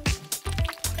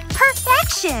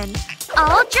 Perfection!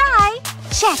 All dry.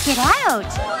 Check it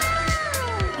out.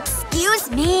 Excuse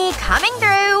me, coming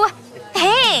through.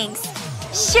 Thanks.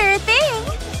 Sure thing.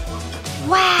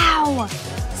 Wow.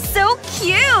 So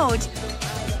cute.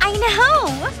 I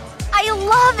know. I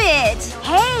love it.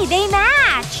 Hey, they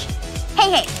match.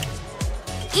 Hey.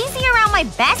 Easy around my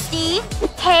bestie.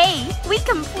 Hey, we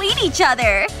complete each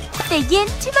other. The yin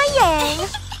to my yang.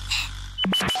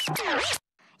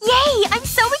 Yay! I'm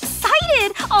so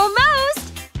excited!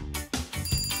 Almost!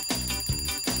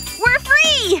 We're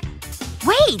free!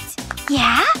 Wait!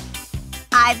 Yeah?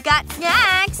 I've got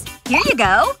snacks. Here you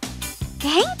go.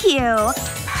 Thank you.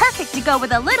 Perfect to go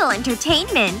with a little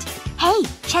entertainment. Hey,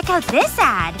 check out this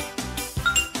ad.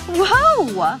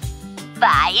 Whoa!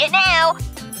 Buy it now.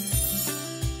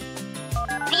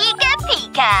 Pika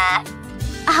pika.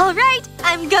 Alright,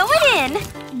 I'm going in.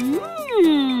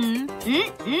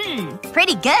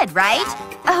 Pretty good, right?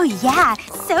 Oh yeah,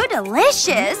 so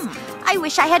delicious. I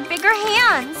wish I had bigger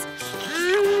hands.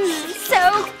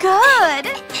 So good.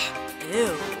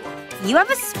 Ew. You have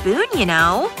a spoon, you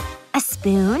know. A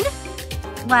spoon?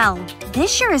 Well,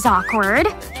 this sure is awkward.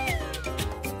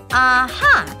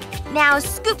 Uh-huh. Now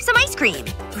scoop some ice cream.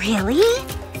 Really?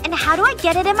 And how do I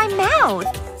get it in my mouth?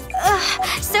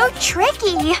 Ugh, so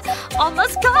tricky.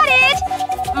 Almost got it.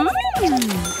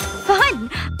 Fun,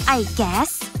 I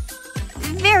guess.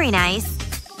 Very nice.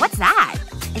 What's that?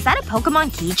 Is that a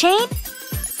Pokemon keychain?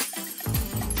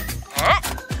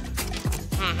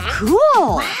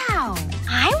 Cool. Wow.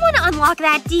 I want to unlock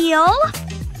that deal.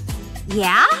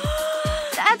 Yeah?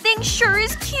 That thing sure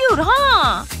is cute,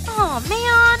 huh? Oh,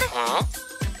 man.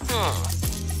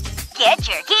 Get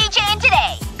your keychain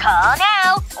today. Call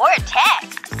now or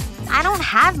text. I don't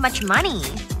have much money.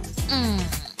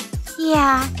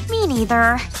 Yeah, me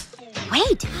neither.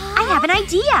 Wait, I have an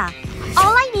idea.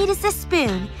 All I need is a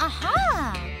spoon.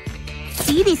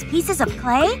 See these pieces of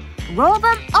clay? Roll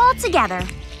them all together.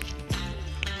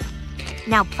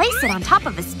 Now place it on top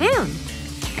of a spoon.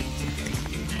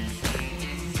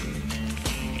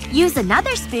 Use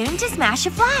another spoon to smash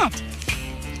it flat.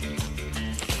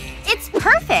 It's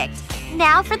perfect!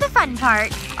 Now for the fun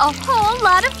part. A whole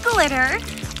lot of glitter.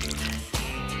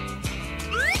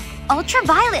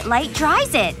 Ultraviolet light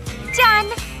dries it.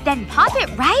 Done! Then pop it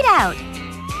right out.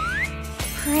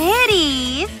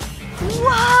 Pretty!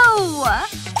 Whoa!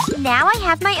 Now I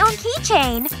have my own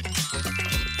keychain.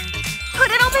 Put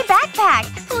it on my backpack,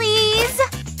 please!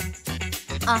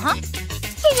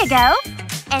 Here you go.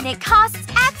 And it costs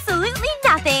absolutely absolutely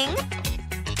nothing.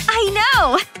 I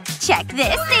know! Check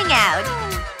this thing out.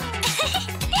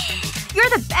 You're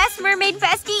the best mermaid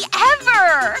bestie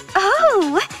ever!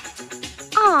 Oh!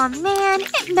 Aw, man.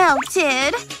 It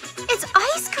melted. It's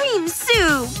ice cream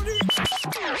soup!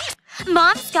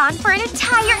 Mom's gone for an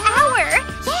entire hour!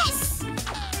 Yes!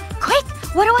 Quick!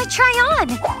 What do I try on?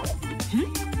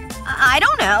 I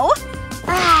don't know.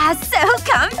 Ah, so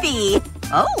comfy.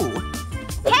 Oh.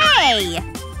 Hey!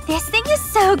 This thing is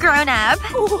so grown up.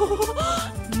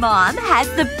 Mom has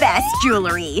the best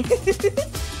jewelry.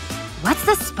 What's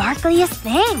the sparkliest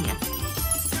thing?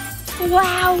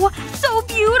 Wow! So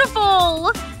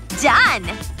beautiful! Done!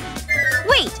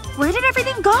 Wait, where did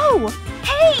everything go?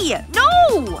 Hey!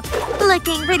 No!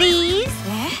 Looking for these?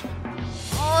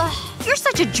 You're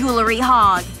such a jewelry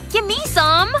hog. Give me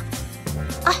some.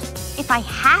 If I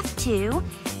have to,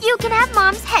 you can have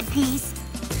Mom's headpiece.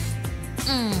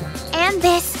 And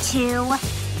this too.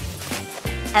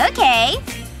 Okay.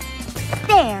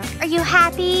 There. Are you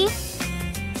happy?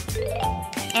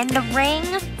 And the ring?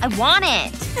 I want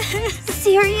it.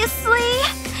 Seriously?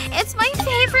 It's my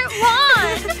favorite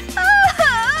one!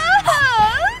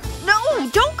 No,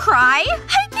 don't cry!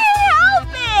 I can't help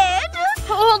it!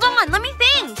 Hold on, let me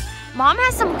think. Mom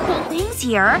has some cool things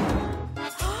here.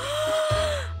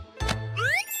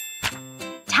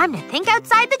 Time to think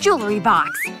outside the jewelry box.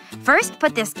 First,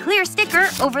 put this clear sticker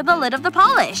over the lid of the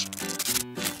polish.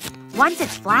 Once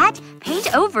it's flat,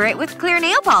 paint over it with clear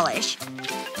nail polish.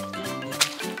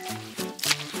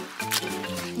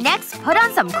 Next, put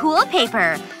on some cool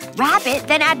paper. Wrap it,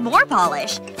 then add more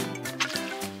polish.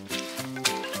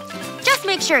 Just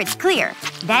make sure it's clear.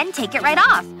 Then take it right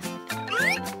off.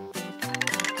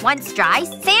 Once dry,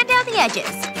 sand down the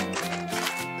edges.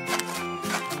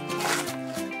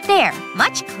 There.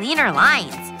 Much cleaner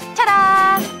lines.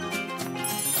 Ta-da!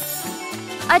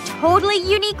 A totally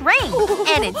unique ring.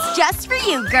 And it's just for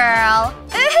you, girl.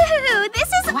 Ooh,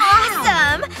 this is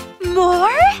awesome!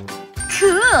 More?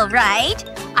 Cool, right?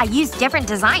 I used different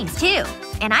designs, too.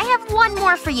 And I have one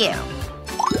more for you.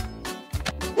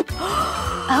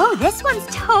 Oh, this one's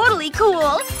totally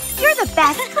cool. You're the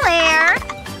best, Claire.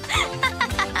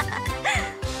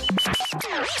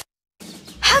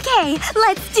 Okay,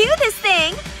 let's do this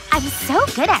thing. I'm so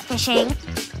good at fishing.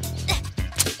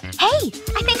 Hey,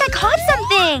 I think I caught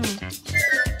something.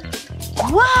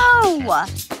 Whoa!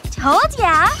 Told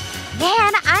ya.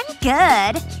 Man, I'm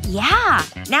good. Yeah,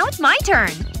 now it's my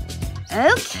turn.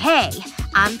 Okay,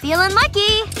 I'm feeling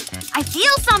lucky. I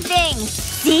feel something.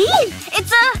 See?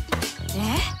 It's a…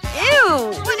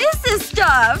 Ew, what is this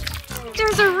stuff?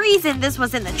 There's a reason this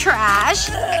was in the trash.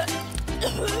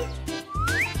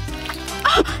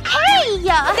 Oh, hey!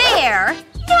 There!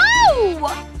 No!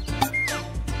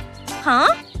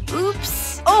 Huh?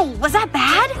 Oops. Oh, was that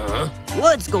bad?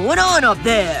 What's going on up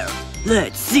there?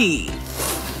 Let's see.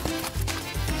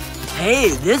 Hey,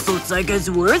 this looks like it's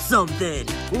worth something.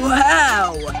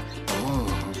 Wow!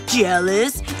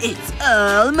 Jealous? It's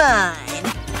all mine.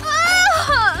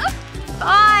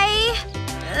 Bye.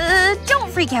 Don't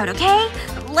freak out, okay?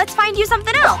 Let's find you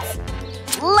something else.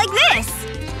 Like this.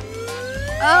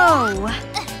 Oh.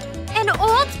 An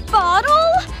old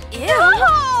bottle? Ew. No!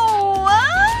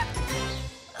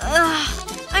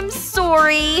 I'm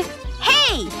sorry.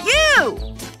 Hey,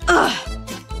 you!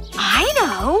 I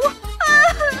know.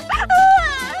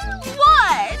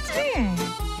 What?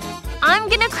 I'm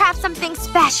gonna craft something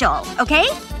special, okay?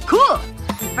 Cool.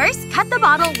 First, cut the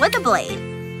bottle with a blade.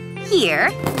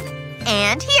 Here.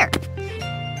 And here.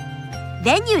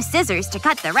 Then use scissors to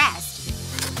cut the rest.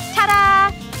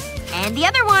 Ta-da! And the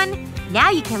other one. Now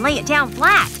you can lay it down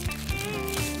flat.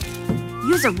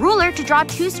 Use a ruler to draw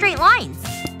 2 straight lines.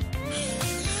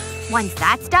 Once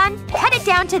that's done, cut it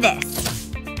down to this.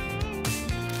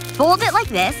 Fold it like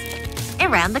this,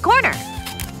 and round the corner.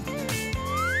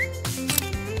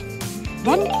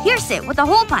 Then pierce it with a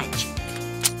hole punch.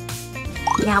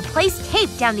 Now place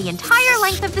tape down the entire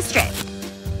length of the strip.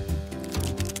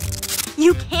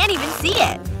 You can't even see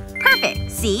it. Perfect,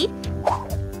 see?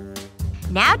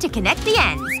 Now to connect the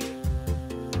ends.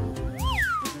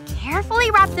 Carefully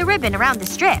wrap the ribbon around the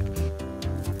strip.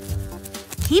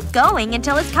 Keep going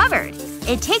until it's covered.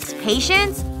 It takes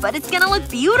patience, but it's gonna look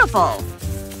beautiful.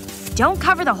 Don't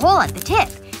cover the hole at the tip.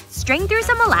 String through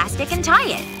some elastic and tie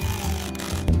it.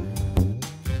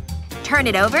 Turn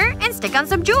it over and stick on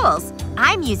some jewels.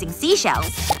 I'm using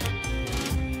seashells.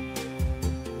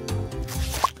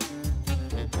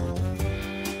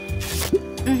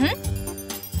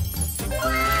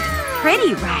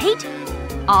 Pretty, right?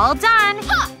 All done.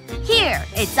 Here,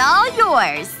 it's all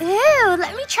yours. Ooh,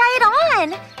 let me try it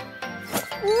on.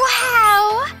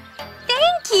 Wow!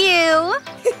 Thank you.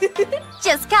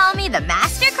 Just call me the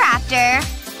Master Crafter.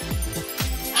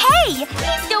 Hey!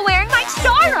 He's still wearing my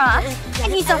tiara!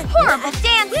 And he's a horrible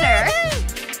dancer!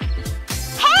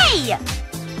 Hey!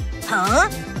 Huh?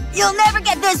 You'll never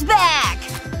get this back!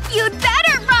 You'd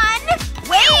better run!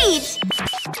 Wait!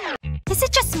 Is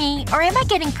it just me, or am I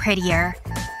getting prettier?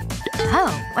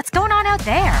 Oh, what's going on out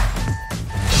there?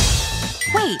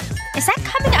 Wait, is that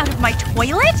coming out of my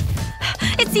toilet?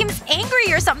 It seems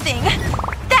angry or something.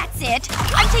 That's it!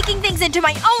 I'm taking things into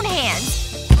my own hands!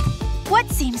 What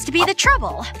seems to be the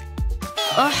trouble?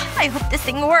 Ugh, I hope this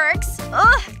thing works.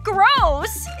 Ugh,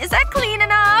 gross! Is that clean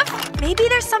enough? Maybe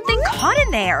there's something caught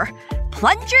in there.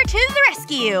 Plunger to the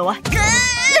rescue. Ugh,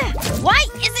 why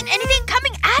isn't anything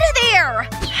coming out of there?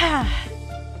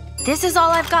 This is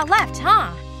all I've got left,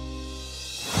 huh?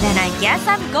 Then I guess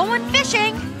I'm going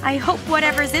fishing. I hope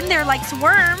whatever's in there likes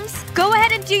worms. Go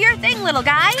ahead and do your thing, little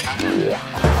guy.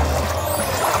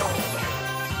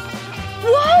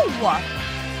 Whoa!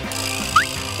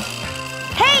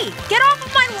 Hey! Get off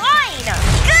of my line!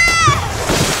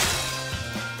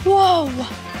 Whoa.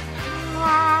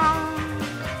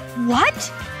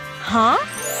 What? Huh?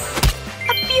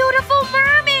 A beautiful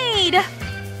mermaid!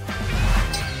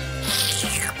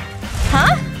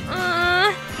 Huh?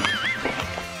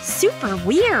 Super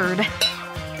weird.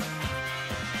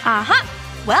 Uh-huh.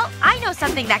 Well, I know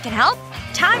something that can help.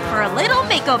 Time for a little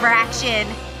makeover action.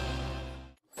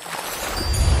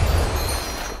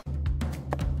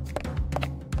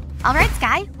 Alright,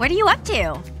 Sky. What are you up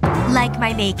to? Like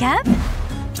my makeup?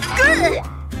 Gah!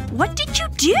 What did you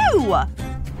do?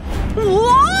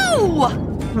 Whoa!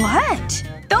 What?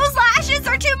 Those lashes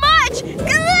are too much!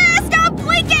 Gah! Stop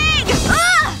blinking!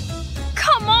 Ugh!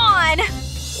 Come on!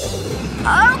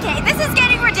 Okay, this is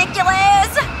getting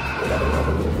ridiculous!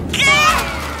 Gah!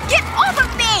 Get off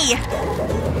of me!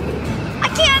 I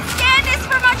can't stand this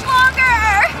for much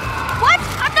longer! What?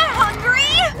 I'm not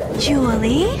hungry!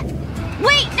 Julie?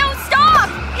 Wait, no, stop!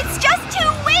 It's just too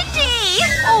windy!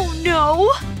 Oh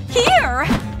no! Here!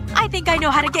 I think I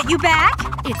know how to get you back.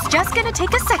 It's just gonna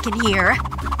take a second here.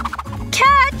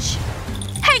 Catch!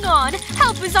 Hang on!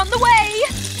 Help is on the way!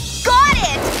 Got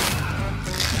it!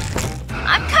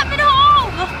 I'm coming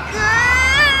home!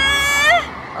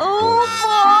 Oh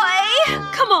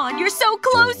boy! Come on, you're so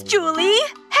close, Julie!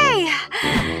 Hey!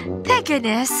 Thank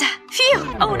goodness.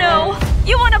 Phew! Oh no!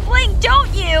 You wanna blink,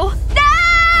 don't you?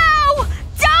 No!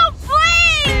 Don't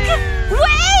blink!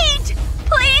 Wait!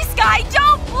 Please, Sky,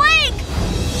 don't blink!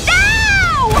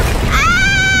 No!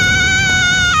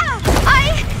 Ah!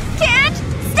 I can't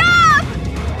stop!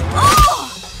 Oh!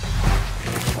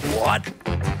 What?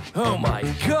 Oh my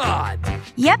god!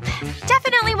 Yep.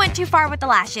 Definitely went too far with the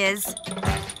lashes.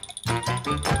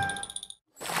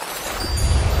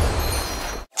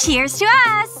 Cheers to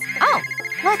us! Oh,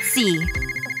 let's see.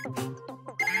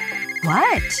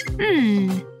 What?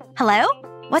 Hello?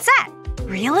 What's that?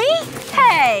 Really?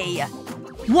 Hey!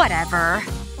 Whatever.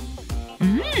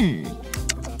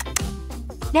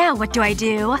 Now what do I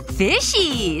do?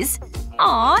 Fishies!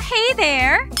 Aw, hey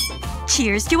there!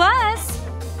 Cheers to us!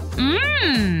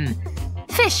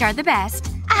 Fish are the best.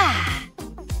 Ah!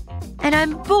 And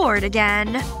I'm bored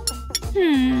again.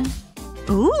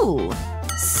 Ooh.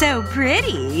 So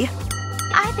pretty.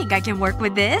 I think I can work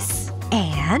with this.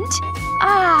 And…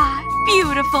 ah,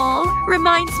 beautiful.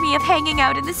 Reminds me of hanging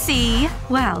out in the sea.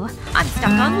 Well, I'm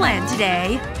stuck on land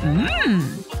today.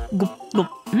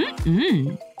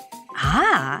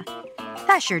 Ah.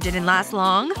 That sure didn't last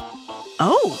long.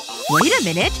 Oh, wait a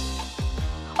minute.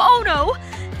 Oh no!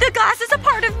 The glass is a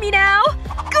part of me now!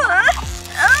 Gah!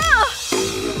 Ugh!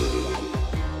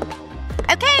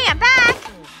 Okay, I'm back!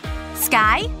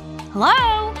 Sky?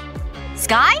 Hello?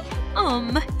 Sky?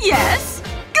 Yes?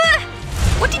 Gah!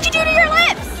 What did you do to your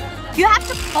lips? You have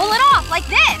to pull it off like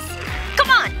this!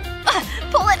 Come on!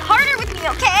 Pull it harder with me,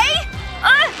 okay?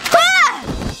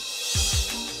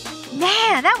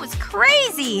 Man, that was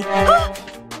crazy!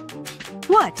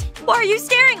 What? Why are you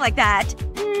staring like that?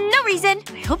 No reason.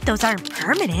 I hope those aren't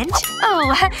permanent.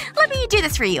 Oh, let me do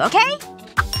this for you, okay?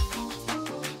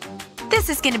 This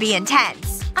is gonna be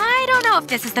intense. I don't know if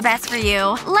this is the best for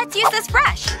you. Let's use this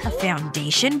brush. A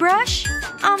foundation brush?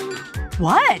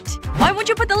 What? Why won't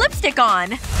you put the lipstick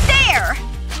on? There!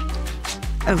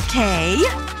 Okay.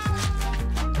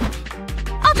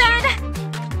 All done!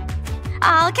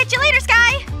 I'll catch you later,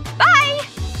 Sky! Bye!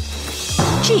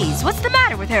 Jeez, what's the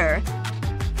matter with her?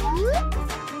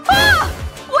 Ah!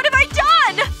 What have I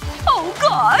done? Oh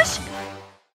gosh!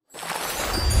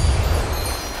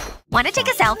 Wanna take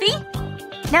a selfie?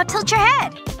 Now tilt your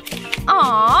head.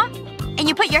 Aww. And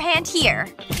you put your hand here.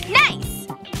 Nice!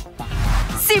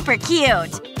 Super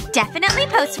cute! Definitely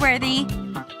post-worthy.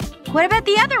 What about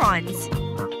the other ones?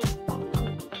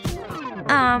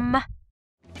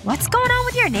 What's going on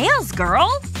with your nails, girl?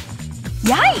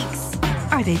 Yikes!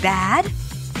 Are they bad?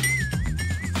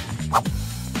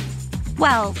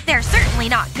 Well, they're certainly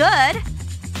not good.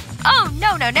 Oh,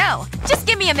 no, no, no. Just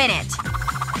give me a minute.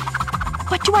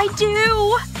 What do I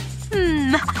do?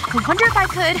 I wonder if I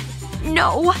could…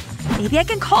 No. Maybe I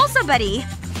can call somebody.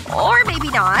 Or maybe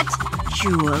not.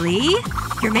 Julie?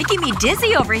 You're making me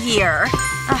dizzy over here.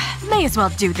 May as well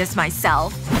do this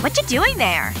myself. What you doing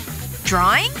there?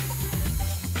 Drawing?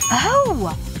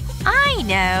 Oh! I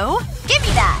know. Give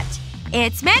me that.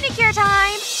 It's manicure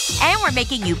time! And we're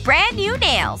making you brand new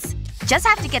nails. Just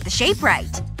have to get the shape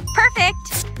right.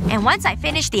 Perfect! And once I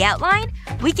finish the outline,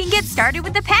 we can get started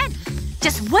with the pen.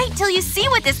 Just wait till you see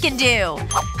what this can do!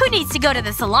 Who needs to go to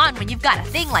the salon when you've got a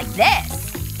thing like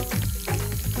this?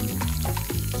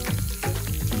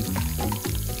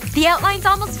 The outline's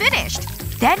almost finished.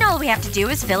 Then all we have to do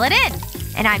is fill it in.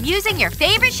 And I'm using your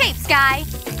favorite shape, Sky.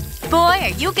 Boy,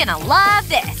 are you gonna love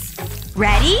this.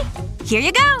 Ready? Here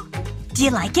you go. Do you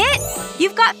like it?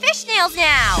 You've got fish nails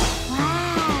now!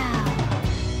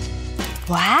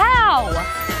 Wow!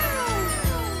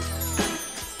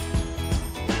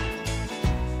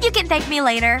 You can thank me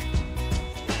later.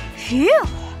 Phew.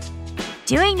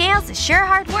 Doing nails is sure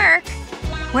hard work.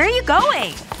 Where are you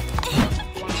going?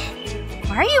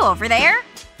 Why are you over there?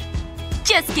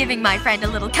 Just giving my friend a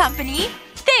little company.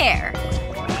 There.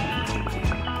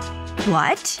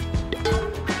 What?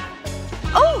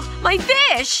 Oh! My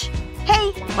fish!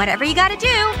 Hey, whatever you gotta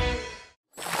do.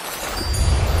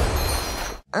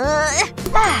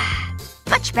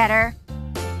 Much better.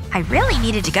 I really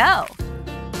needed to go.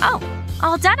 Oh.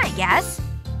 All done, I guess.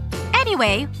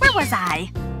 Anyway, where was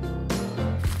I?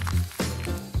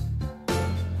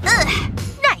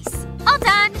 Nice. All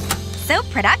done. So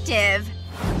productive.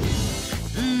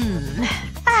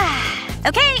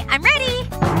 Okay, I'm ready.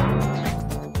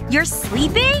 You're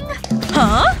sleeping?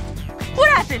 Huh? What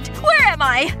happened? Where am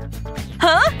I?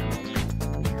 Huh?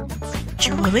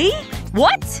 Julie?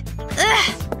 What?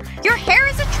 Ugh. Your hair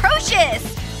is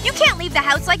atrocious! You can't leave the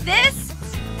house like this!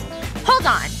 Hold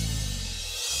on.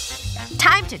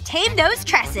 Time to tame those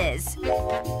tresses.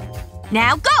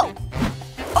 Now go!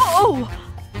 Oh!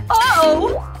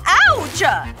 Uh-oh! Ouch!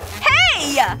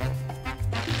 Hey! Ah!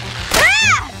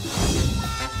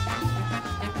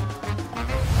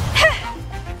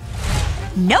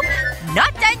 Nope.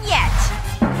 Not done yet.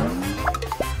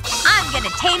 I'm gonna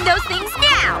tame those things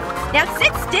now. Now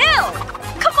sit still.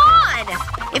 Come on!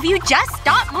 If you just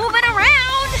stop moving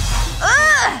around.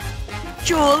 Ugh!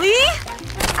 Julie?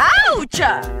 Ouch!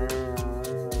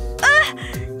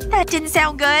 That didn't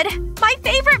sound good. My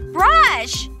favorite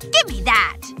brush! Give me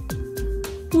that.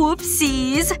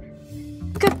 Whoopsies.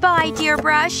 Goodbye, dear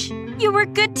brush. You were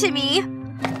good to me.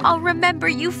 I'll remember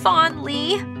you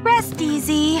fondly. Rest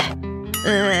easy.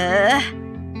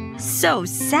 So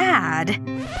sad.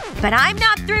 But I'm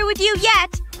not through with you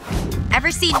yet.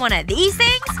 Ever seen one of these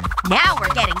things? Now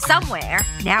we're getting somewhere.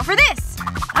 Now for this.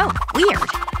 Oh, weird.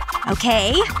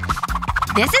 Okay.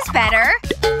 This is better.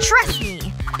 Trust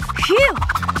me. Phew.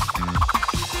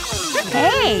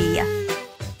 Hey.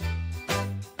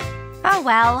 Oh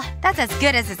well. That's as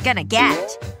good as it's gonna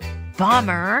get.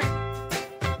 Bummer.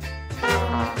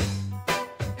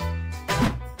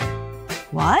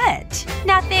 What?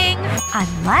 Nothing.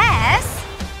 Unless…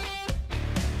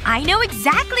 I know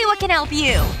exactly what can help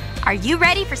you. Are you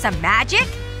ready for some magic?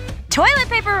 Toilet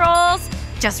paper rolls!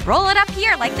 Just roll it up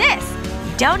here like this.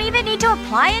 You don't even need to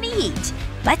apply any heat.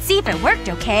 Let's see if it worked,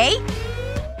 okay?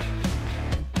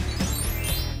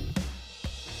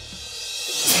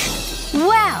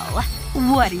 Well,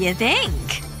 what do you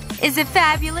think? Is it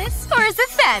fabulous or is it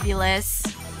fabulous?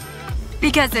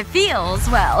 Because it feels,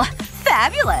 well,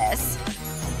 fabulous.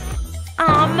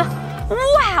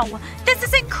 Wow! This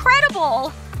is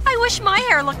incredible! I wish my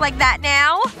hair looked like that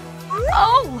now.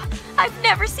 Oh! I've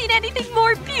never seen anything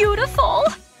more beautiful!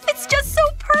 It's just so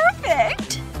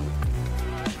perfect!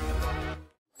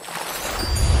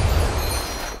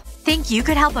 Think you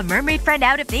could help a mermaid friend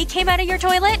out if they came out of your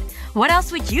toilet? What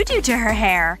else would you do to her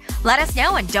hair? Let us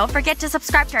know and don't forget to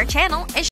subscribe to our channel and